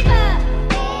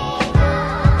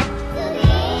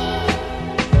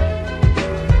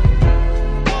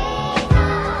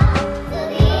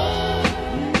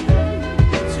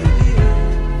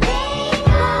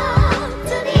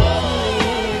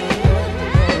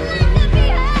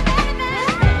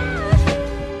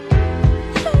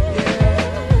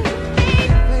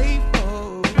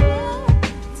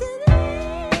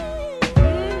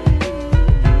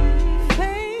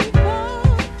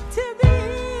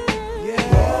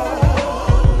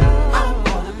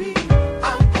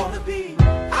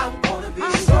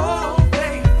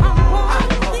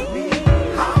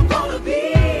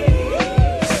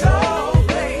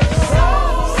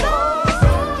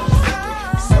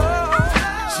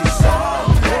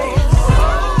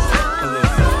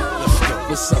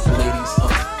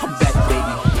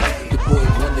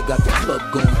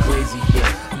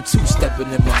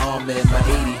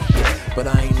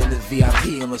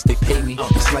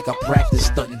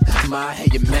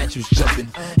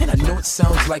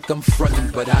 Like I'm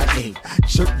frontin', but I ain't.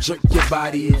 Jerk your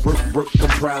body, work, I'm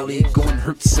probably gon'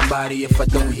 hurt somebody if I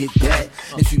don't hit that.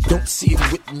 If you don't see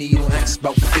him with me, don't ask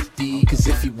about 50, cause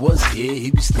if he was here,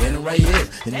 he'd be standing right here.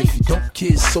 And if you don't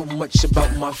care so much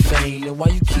about my fame, then why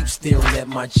you keep staring at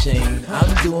my chain?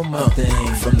 I'm doing my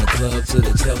thing. From the club to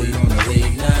the telly on a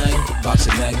late night. Box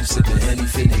of Magnum, sippin' Henny,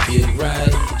 finna get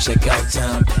right. Check out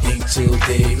time, ain't till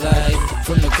daylight.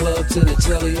 From the club to the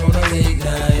telly on a late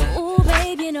night. Ooh,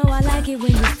 babe, you know I like it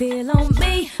when you feel on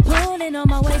me. Pulling on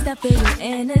my waist, I feel your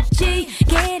energy.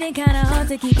 Getting kinda hard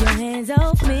to keep your hands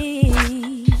off me.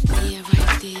 Yeah,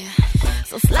 right there.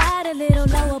 So slide a little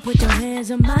lower, put your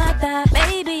hands on my thigh.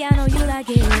 Baby, I know you like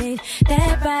it, ain't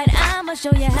that right? I'ma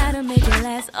show you how to make it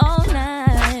last all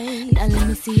night. Now let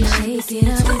me see you shake it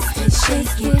up,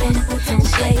 shake it and don't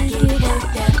shake it up.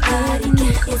 That body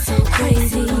getting so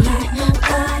crazy.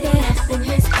 Nobody in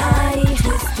this party.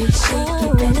 Twist it, shake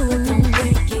it and don't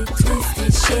break it. Twist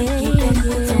it, shake it and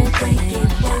don't break it.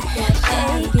 Work that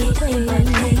body, get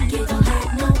naked. Don't hurt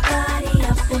nobody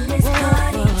up in this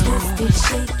party. Twist it,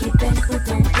 shake it and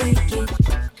don't break it.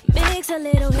 Mix a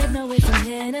little hypno with some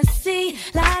Hennessy.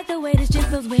 Like the way this shit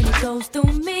feels when it goes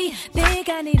through me. Think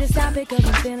I need to stop it cause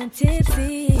I'm feeling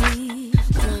tipsy.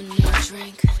 One more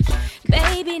drink.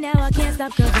 Baby, now I can't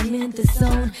stop cause I'm in the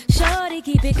zone. Shorty,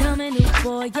 keep it coming, new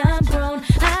boy, I'm grown.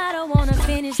 I don't wanna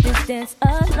finish this dance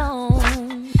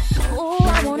alone. Ooh,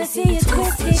 I wanna see you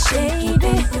twist it, baby.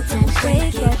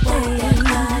 Break that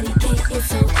body, it's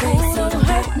so crazy. Ooh, don't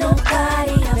hurt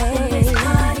nobody, baby.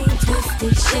 Twist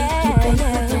it, shake it,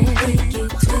 don't break it.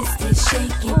 Twist it,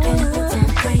 shake it,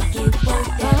 don't break it. Work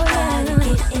that body,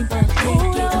 get in the naked.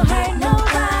 Ooh, don't hurt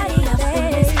nobody,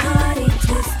 baby.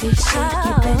 Twist it,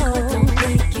 shake it, don't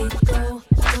break it. Go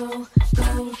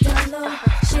down low,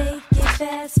 shake it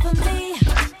fast for me.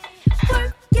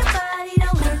 Work your body,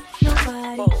 don't hurt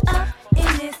nobody. Up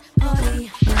in this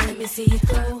party, now let me see you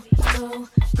go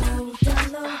down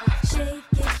low, shake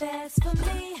it fast for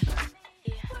me.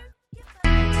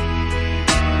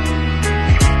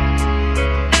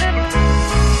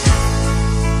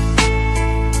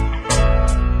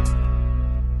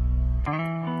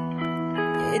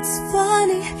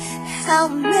 how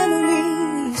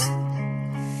memories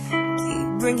keep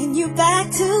bringing you back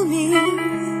to me.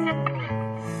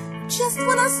 Just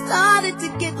when I started to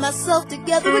get myself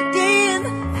together again,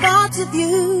 thoughts of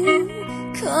you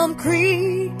come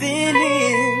creeping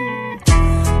in.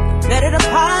 Met at a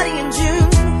party in June,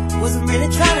 wasn't really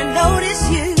trying to notice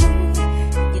you.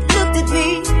 You looked at me,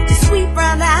 your sweet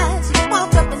brown eyes, you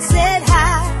walked up and said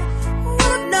hi.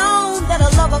 Would've known that a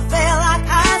love affair like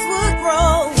ours would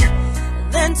grow,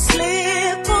 then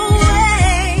slip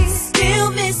away.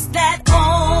 Still miss that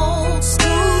old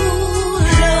school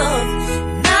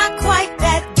love, not quite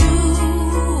that do-right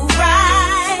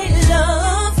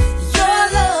love. Your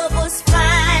love was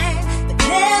fine, but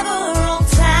never on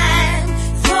time.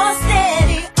 You're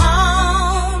steady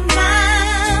on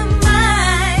my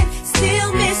mind. Still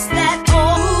miss that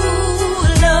old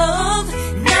love,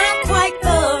 not quite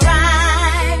the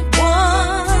right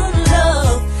one,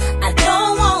 love. I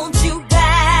don't want you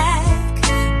back,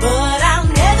 but I'll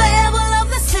never ever love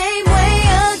the same way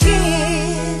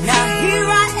again. Now here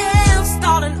I am,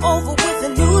 starting over with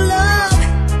a new love.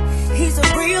 He's a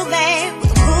real man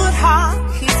with a good heart,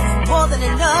 he's more than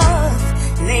enough.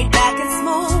 Laid back and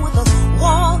smooth with a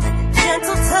warm and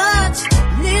gentle touch.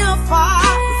 Near far,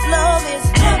 his love is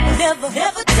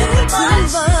never too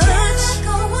much.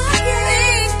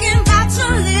 Thinking about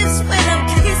your lips when I'm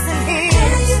kissing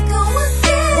his.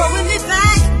 Throwing me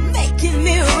back, making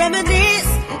me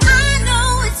reminisce. I know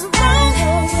it's wrong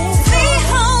to be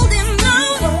holding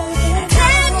on.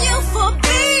 Damn you for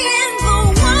being the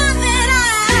one that I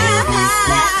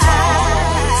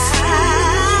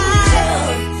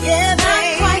yeah, not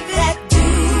quite that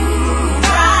do-right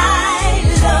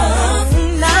love.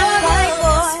 Not quite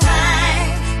what's fine,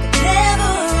 but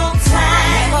never on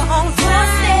time. You're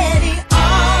steady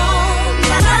on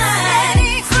my mind.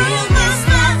 Still miss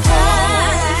my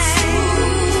old school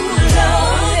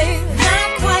love, not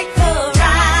quite the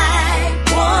right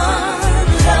one,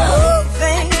 love.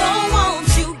 I don't want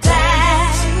you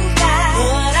back,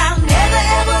 but I'll never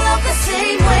ever love the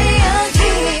same way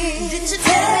again. Didn't you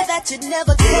tell me that you'd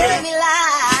never tell me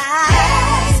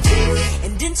lies?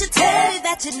 And didn't you tell me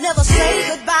that you'd never say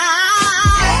goodbye?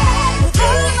 With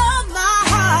all of my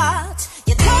heart,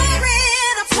 you tore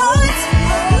it apart.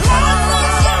 Love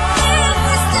was your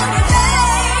memory still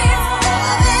remains.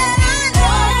 More than I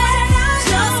know,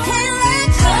 just can't let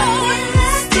go.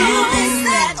 Still miss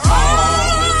that old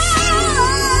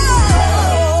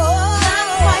not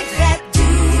quite that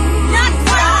not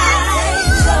right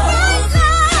love.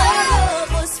 Love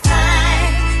was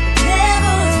fine,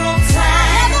 never on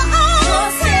time.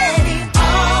 You're steady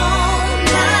on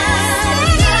my mind.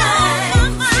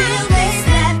 Still miss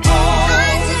that old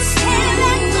I just can't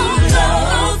let go.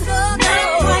 Love, not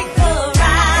quite the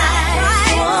right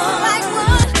one.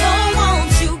 Don't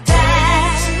want you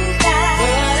back,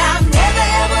 but I'll never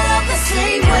ever love the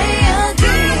same way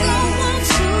again. Don't want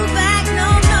you back,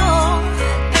 no.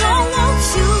 Don't want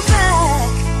you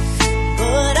back,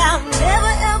 but I'll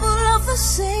never ever love the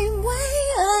same way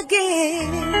again.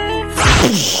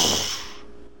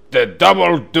 The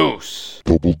Double Deuce.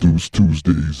 Double Deuce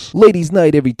Tuesdays. Ladies'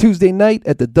 night every Tuesday night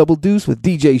at the Double Deuce with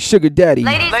DJ Sugar Daddy.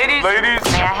 Ladies, may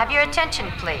I have your attention,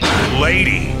 please?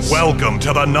 Ladies, welcome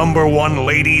to the #1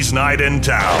 ladies' night in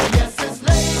town.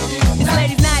 It's ladies'